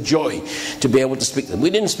just a joy to be able to speak to them. We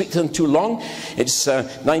didn't speak to them too long. It's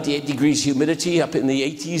 98 degrees humidity up in the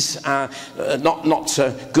 80s.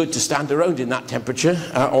 Not good to stand around in that temperature,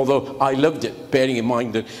 although I loved it, bearing in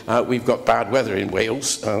mind that we've got bad weather in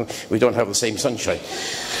Wales. We don't have the same sunshine.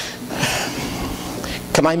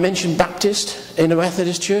 Can I mention Baptist in a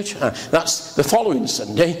Methodist church? That's the following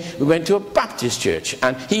Sunday. We went to a Baptist church,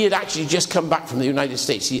 and he had actually just come back from the United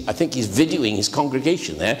States. I think he's videoing his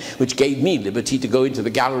congregation there, which gave me liberty to go into the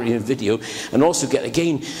gallery and video, and also get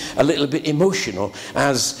again a little bit emotional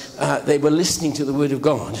as they were listening to the Word of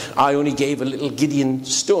God. I only gave a little Gideon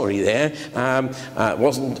story there.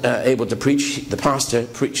 Wasn't able to preach. The pastor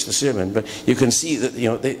preached the sermon, but you can see that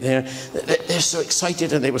they're so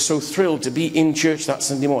excited, and they were so thrilled to be in church that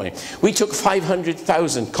Sunday morning. We took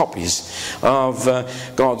 500,000 copies of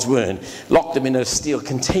God's Word, locked them in a steel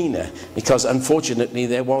container, because unfortunately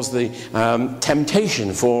there was the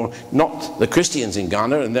temptation for not the Christians in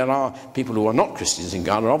Ghana, and there are people who are not Christians in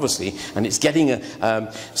Ghana, obviously, and it's getting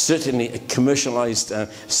certainly a commercialized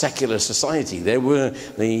secular society. There were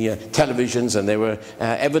the televisions, and there were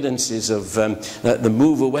evidences of the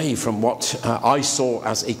move away from what I saw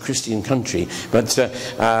as a Christian country, but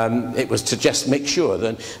it was to just make sure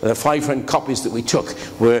that the 500 copies that we took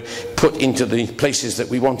were put into the places that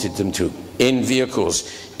we wanted them to, in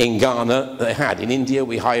vehicles. In Ghana they had. In India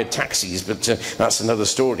we hired taxis, but that's another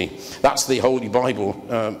story. That's the Holy Bible.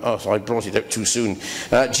 I brought it up too soon.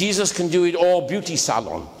 Jesus Can Do It All beauty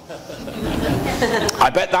salon. I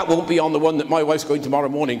bet that won't be on the one that my wife's going tomorrow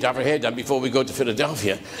morning to have her hair done before we go to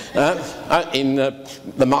Philadelphia, in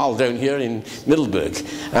the Mall down here in Middleburg.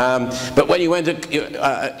 But when you went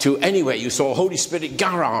to anywhere, you saw Holy Spirit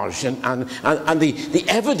Garage, and the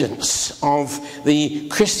evidence of the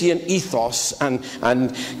Christian ethos and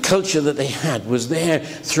culture that they had was there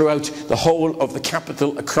throughout the whole of the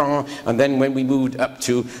capital, Accra. And then when we moved up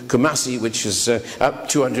to Kumasi, which is up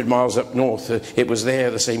 200 miles up north, it was there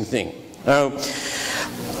the same thing. Now,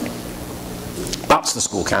 that's the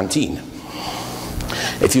school canteen.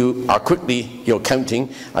 If you are you're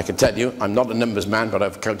counting, I can tell you, I'm not a numbers man, but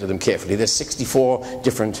I've counted them carefully. There's 64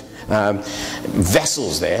 different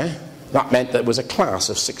vessels there. That meant there was a class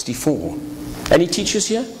of 64. Any teachers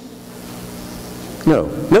here? No.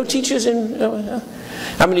 No teachers in...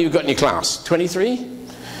 how many have you got in your class? 23?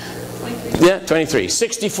 Yeah, 23.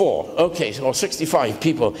 64. Okay, or 65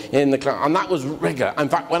 people in the class. And that was regular. In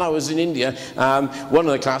fact, when I was in India, one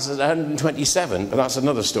of the classes had 127, but that's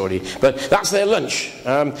another story. But that's their lunch.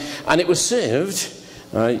 And it was served,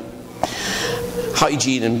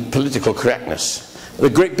 hygiene and political correctness. The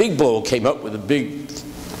great big bowl came up with a big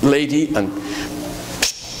lady, and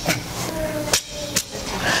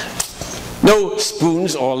no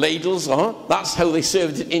spoons or ladles. That's how they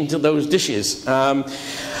served it into those dishes.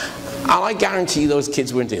 And I guarantee those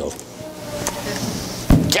kids weren't ill.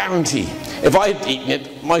 Guarantee. If I had eaten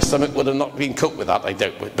it, my stomach would have not been cooked with that, I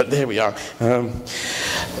doubt. But there we are.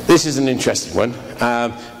 This is an interesting one.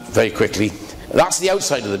 Very quickly. That's the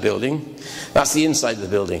outside of the building. That's the inside of the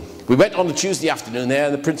building. We went on a Tuesday afternoon there.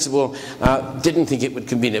 The principal didn't think it would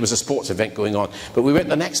convene. It was a sports event going on. But we went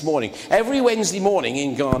the next morning. Every Wednesday morning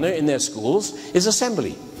in Ghana, in their schools, is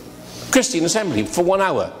assembly. Christian assembly for 1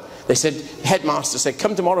 hour. They said, headmaster said,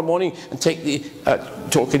 come tomorrow morning and take the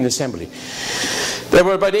talk in the assembly. There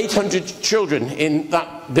were about 800 children in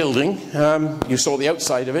that building. You saw the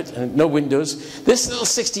outside of it, and no windows. This little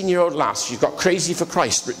 16-year-old lass, she's got Crazy for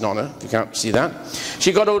Christ written on her, if you can't see that.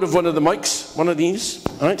 She got out of one of the mics, one of these,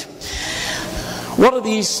 right? What are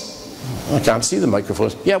these? I can't see the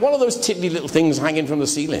microphones. Yeah, what are those tiddly little things hanging from the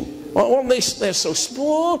ceiling? Well, they're so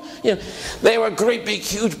small. You know, they were great big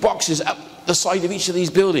huge boxes up the side of each of these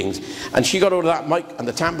buildings, and she got over that mic and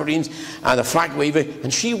the tambourines and the flag waving,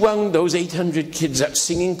 and she wound those 800 kids up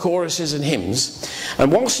singing choruses and hymns.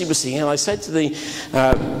 And while she was singing, I said to the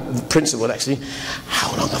principal actually,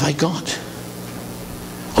 how long have I got?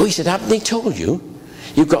 Oh, he said, haven't they told you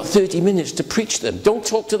you've got 30 minutes to preach to them? Don't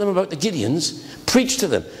talk to them about the Gideons, preach to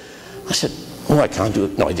them. I said, oh, I can't do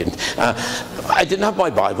it. No, I didn't. I didn't have my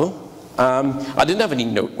Bible. I didn't have any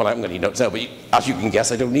notes. Well, I haven't got any notes now, but as you can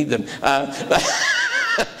guess, I don't need them. But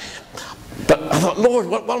I thought, Lord,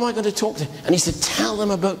 what am I going to talk to? And he said, tell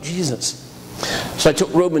them about Jesus. So I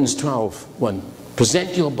took Romans 12:1.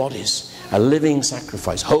 Present your bodies a living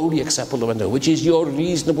sacrifice, holy, acceptable unto God, which is your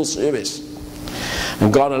reasonable service.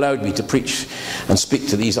 And God allowed me to preach and speak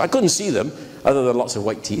to these. I couldn't see them, other than lots of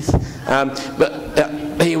white teeth. But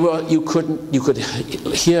they were, you could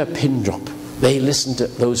hear a pin drop. They listened to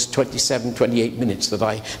those 27, 28 minutes that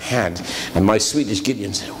I had. And my Swedish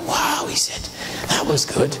Gideon said, wow, he said, that was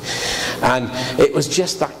good. And it was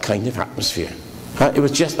just that that kind of atmosphere. It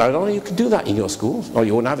was just, I don't know, you can do that in your school. Or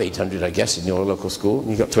you won't have 800, I guess, in your local school.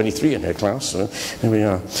 You've got 23 in her class, so there we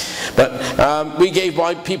are. But we gave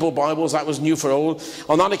people Bibles, that was new for old.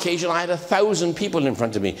 On that occasion, I had 1,000 people in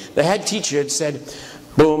front of me. The head teacher had said,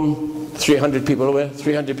 boom, 300 people over,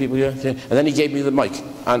 300 people here. And then he gave me the mic.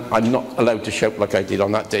 And I'm not allowed to shout like I did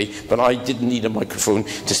on that day, but I didn't need a microphone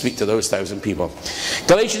to speak to those 1,000 people.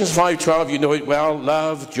 Galatians 5:12, you know it well.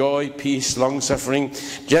 Love, joy, peace, long-suffering,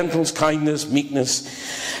 gentleness, kindness, meekness,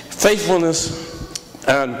 faithfulness,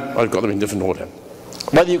 and I've got them in different order.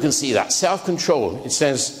 Whether you can see that. Self-control, it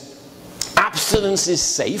says, abstinence is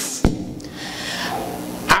safe.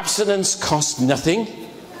 Abstinence costs nothing.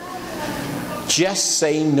 Just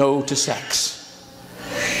say no to sex.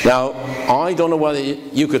 Now, I don't know whether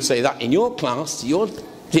you could say that in your class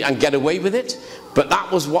and get away with it, but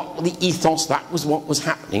that was what the ethos, that was what was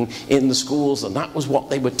happening in the schools, and that was what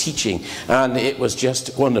they were teaching, and it was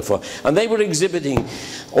just wonderful. And they were exhibiting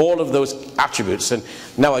all of those attributes, and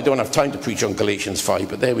now I don't have time to preach on Galatians 5,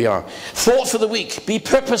 but there we are. Thought for the week, be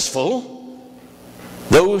purposeful.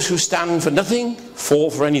 Those who stand for nothing fall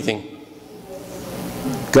for anything.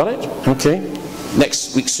 Got it? Okay.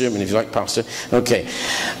 Next week's sermon, if you like, Pastor. Okay.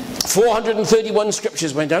 431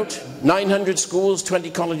 scriptures went out, 900 schools, 20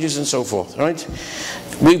 colleges, and so forth. Right?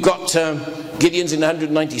 We've got Gideons in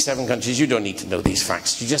 197 countries. You don't need to know these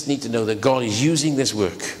facts. You just need to know that God is using this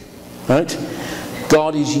work. Right?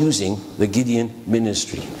 God is using the Gideon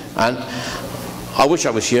ministry. And I wish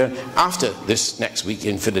I was here after this next week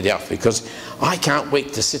in Philadelphia, because I can't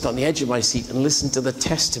wait to sit on the edge of my seat and listen to the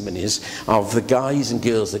testimonies of the guys and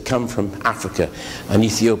girls that come from Africa and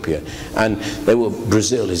Ethiopia. And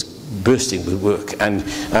Brazil is bursting with work. And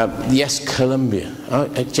yes, Colombia.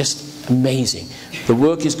 Just amazing. The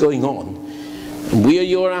work is going on. We are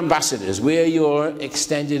your ambassadors. We are your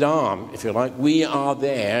extended arm, if you like. We are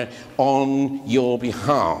there on your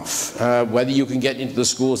behalf. Whether you can get into the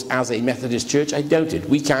schools as a Methodist church, I doubt it.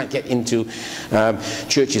 We can't get into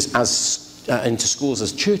churches into schools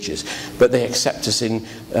as churches, but they accept us in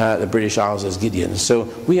the British Isles as Gideons. So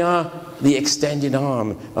we are the extended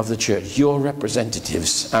arm of the church, your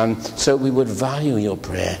representatives, and so we would value your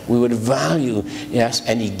prayer. We would value, yes,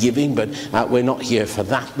 any giving, but we're not here for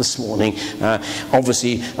that this morning.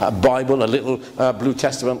 Obviously, a Bible, a little Blue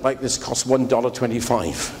Testament like this costs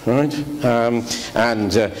 $1.25, right?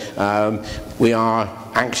 We are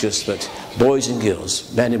anxious that boys and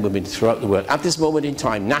girls, men and women throughout the world, at this moment in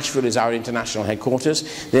time, Nashville is our international headquarters.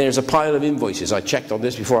 There's a pile of invoices. I checked on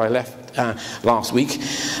this before I left last week,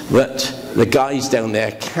 that the guys down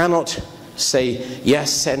there cannot say,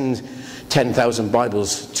 yes, send 10,000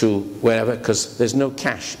 Bibles to wherever, because there's no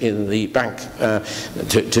cash in the bank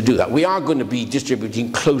to do that. We are going to be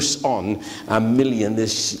distributing close on 1 million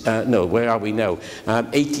this, no, where are we now?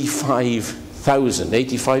 85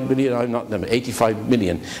 million, I'm not number, 85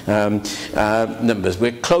 million numbers.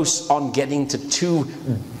 We're close on getting to 2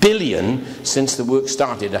 billion since the work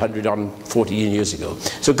started 140 years ago.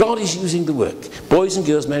 So God is using the work. Boys and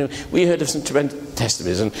girls, men, we heard of some tremendous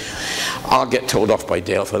testimonies, and I'll get told off by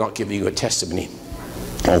Dale for not giving you a testimony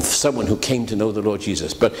of someone who came to know the Lord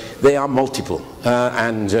Jesus, but they are multiple,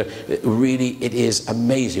 and really it is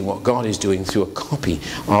amazing what God is doing through a copy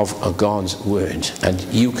of God's Word, and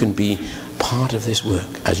you can be part of this work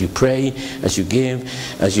as you pray, as you give,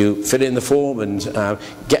 as you fill in the form and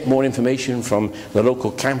get more information from the local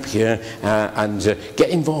camp here, and get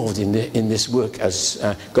involved in this work as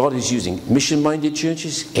God is using mission-minded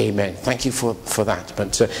churches. Amen. Thank you for that.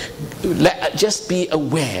 But just be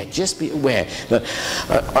aware that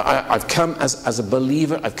I've come as a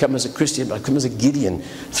believer, I've come as a Christian, I've come as a Gideon,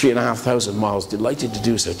 3,500 miles, delighted to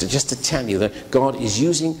do so, just to tell you that God is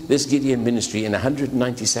using this Gideon ministry in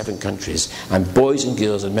 197 countries. And boys and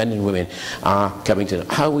girls and men and women are coming to know.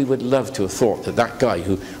 How we would love to have thought that guy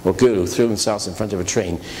or girl who threw themselves in front of a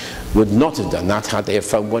train would not have done that had they have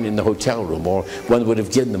found one in the hotel room, or one would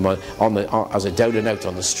have given them as a down and out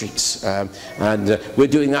on the streets. And we're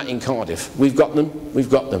doing that in Cardiff. We've got them.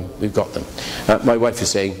 My wife is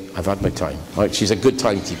saying, I've had my time. Right? She's a good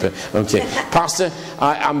timekeeper. Okay. Pastor,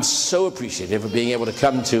 I am so appreciative of being able to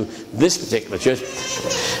come to this particular church.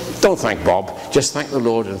 Don't thank Bob. Just thank the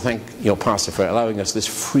Lord and thank your pastor for allowing us this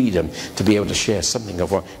freedom to be able to share something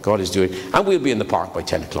of what God is doing. And we'll be in the park by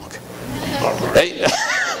 10 o'clock. Hey,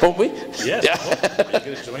 won't we? Yes. Yeah. Are you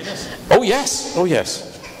going to join us? Oh, yes. Oh,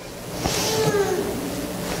 yes.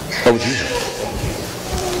 Oh, Jesus.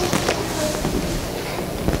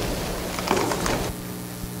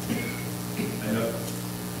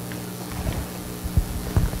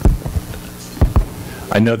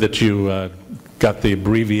 I know that you got the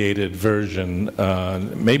abbreviated version.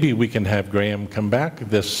 Maybe we can have Graham come back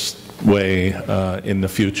this way in the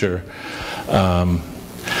future.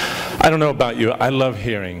 I don't know about you. I love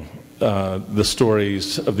hearing the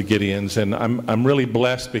stories of the Gideons, and I'm really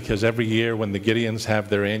blessed because every year when the Gideons have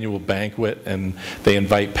their annual banquet and they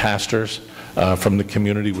invite pastors from the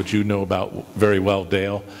community, which you know about very well,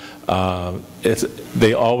 Dale,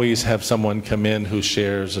 they always have someone come in who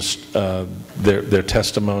shares their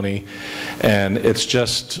testimony, and it's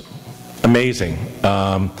just amazing.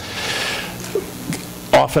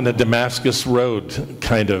 Often a Damascus Road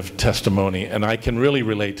kind of testimony, and I can really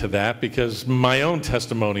relate to that because my own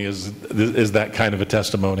testimony is that kind of a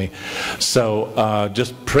testimony. So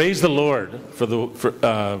just praise the Lord for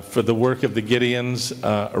the work of the Gideons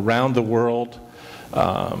around the world.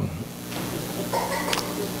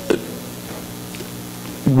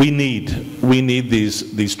 We need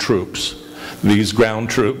these troops, these ground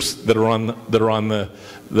troops that are on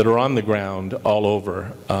the ground all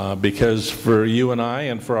over, because for you and I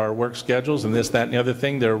and for our work schedules and this, that, and the other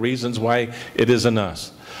thing, there are reasons why it isn't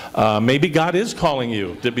us. Maybe God is calling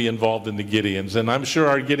you to be involved in the Gideons, and I'm sure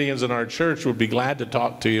our Gideons in our church would be glad to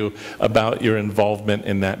talk to you about your involvement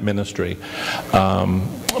in that ministry.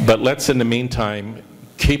 But let's, in the meantime,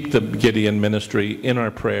 keep the Gideon ministry in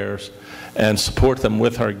our prayers and support them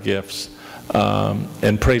with our gifts.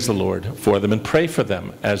 And praise the Lord for them and pray for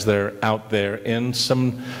them as they're out there in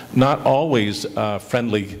some not always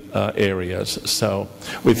friendly areas. So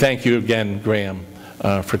we thank you again, Graham,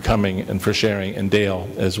 for coming and for sharing, and Dale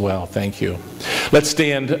as well. Thank you. Let's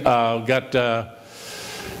stand.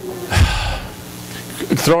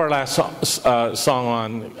 Throw our last song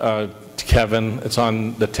on, Kevin. It's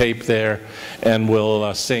on the tape there, and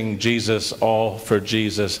we'll sing Jesus, All for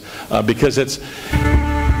Jesus, because this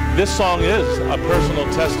song is a personal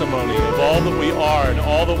testimony of all that we are and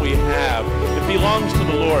all that we have. It belongs to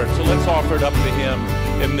the Lord, so let's offer it up to Him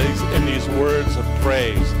in these words of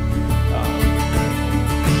praise.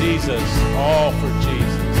 Jesus, all for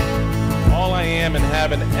Jesus, all I am and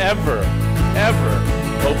have and ever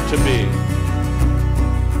hope to be.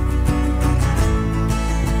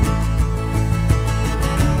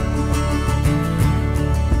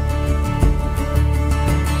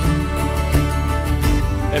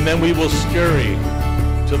 And then we will scurry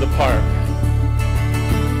to the park.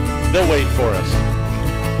 They'll wait for us.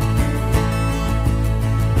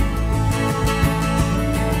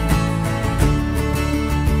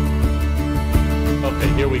 Okay,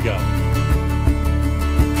 here we go.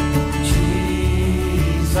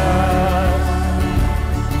 Jesus,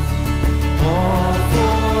 all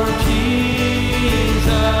for Jesus.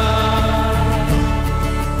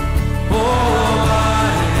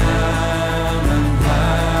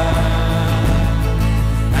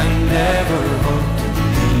 Never hope to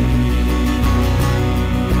be.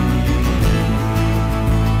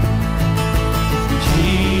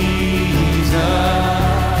 Jesus,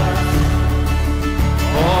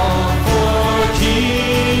 all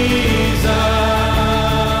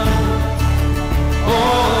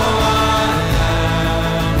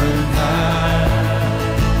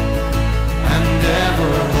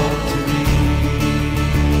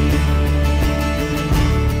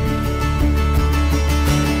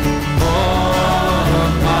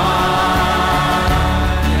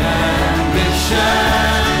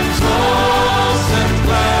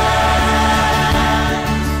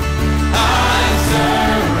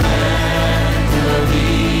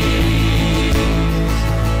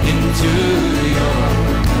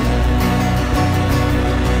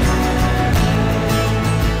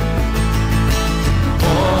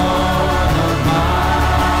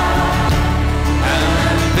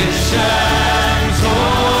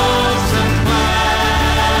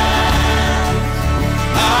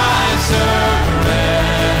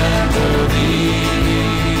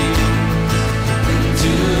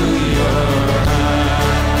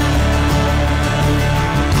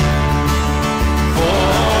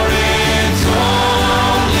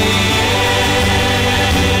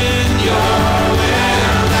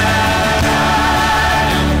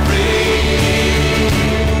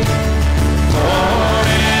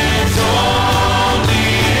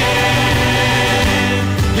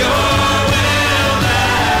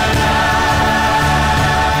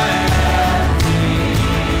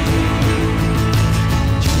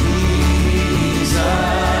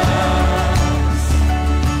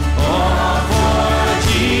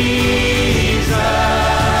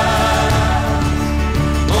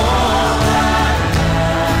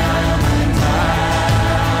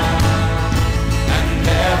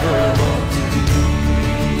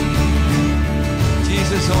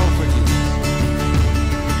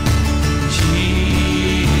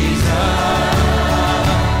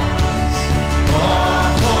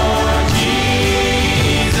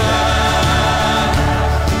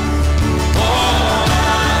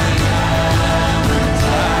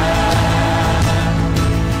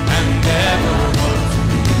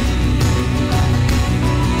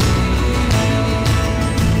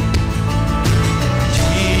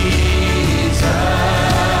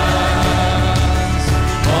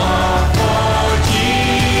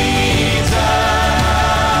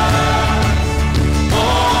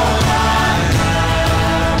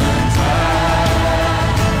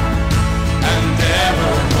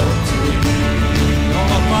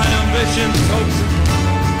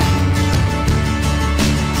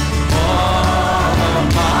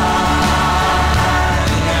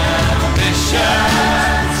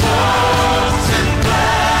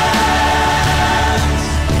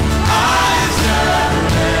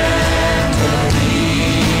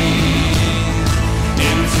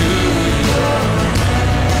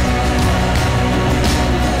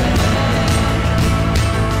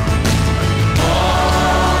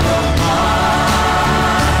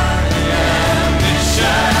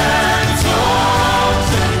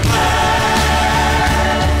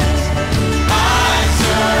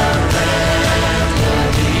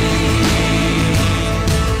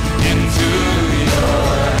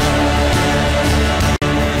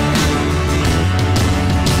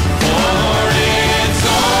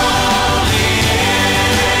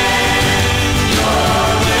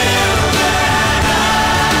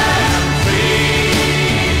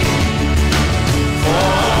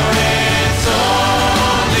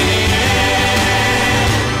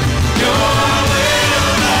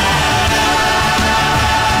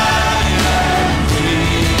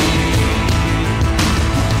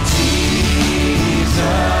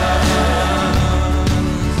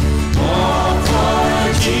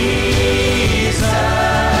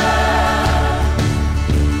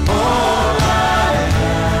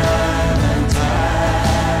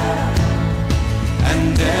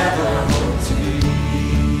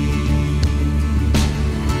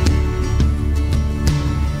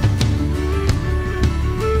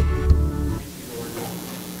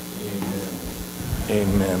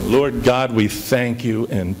Amen. Lord God, we thank you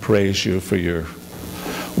and praise you for your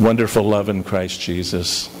wonderful love in Christ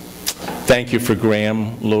Jesus. Thank you for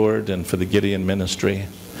Graham, Lord, and for the Gideon ministry.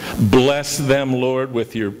 Bless them, Lord,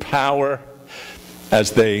 with your power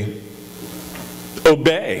as they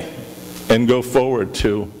obey and go forward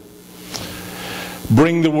to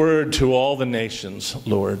bring the word to all the nations,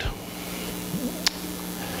 Lord.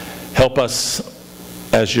 Help us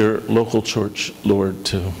as your local church, Lord,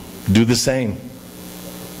 to do the same.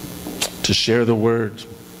 To share the word,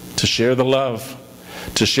 to share the love,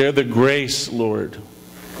 to share the grace, Lord.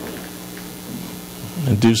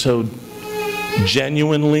 And do so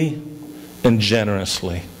genuinely and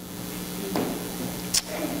generously.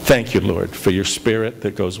 Thank you, Lord, for your Spirit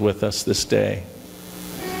that goes with us this day.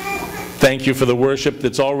 Thank you for the worship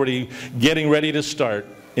that's already getting ready to start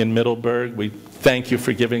in Middleburg. We thank you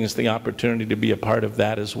for giving us the opportunity to be a part of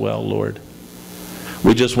that as well, Lord.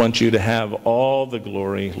 We just want you to have all the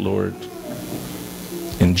glory, Lord.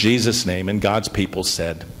 In Jesus' name, and God's people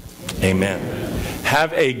said, amen.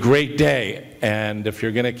 Have a great day, and if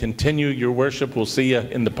you're going to continue your worship, we'll see you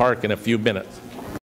in the park in a few minutes.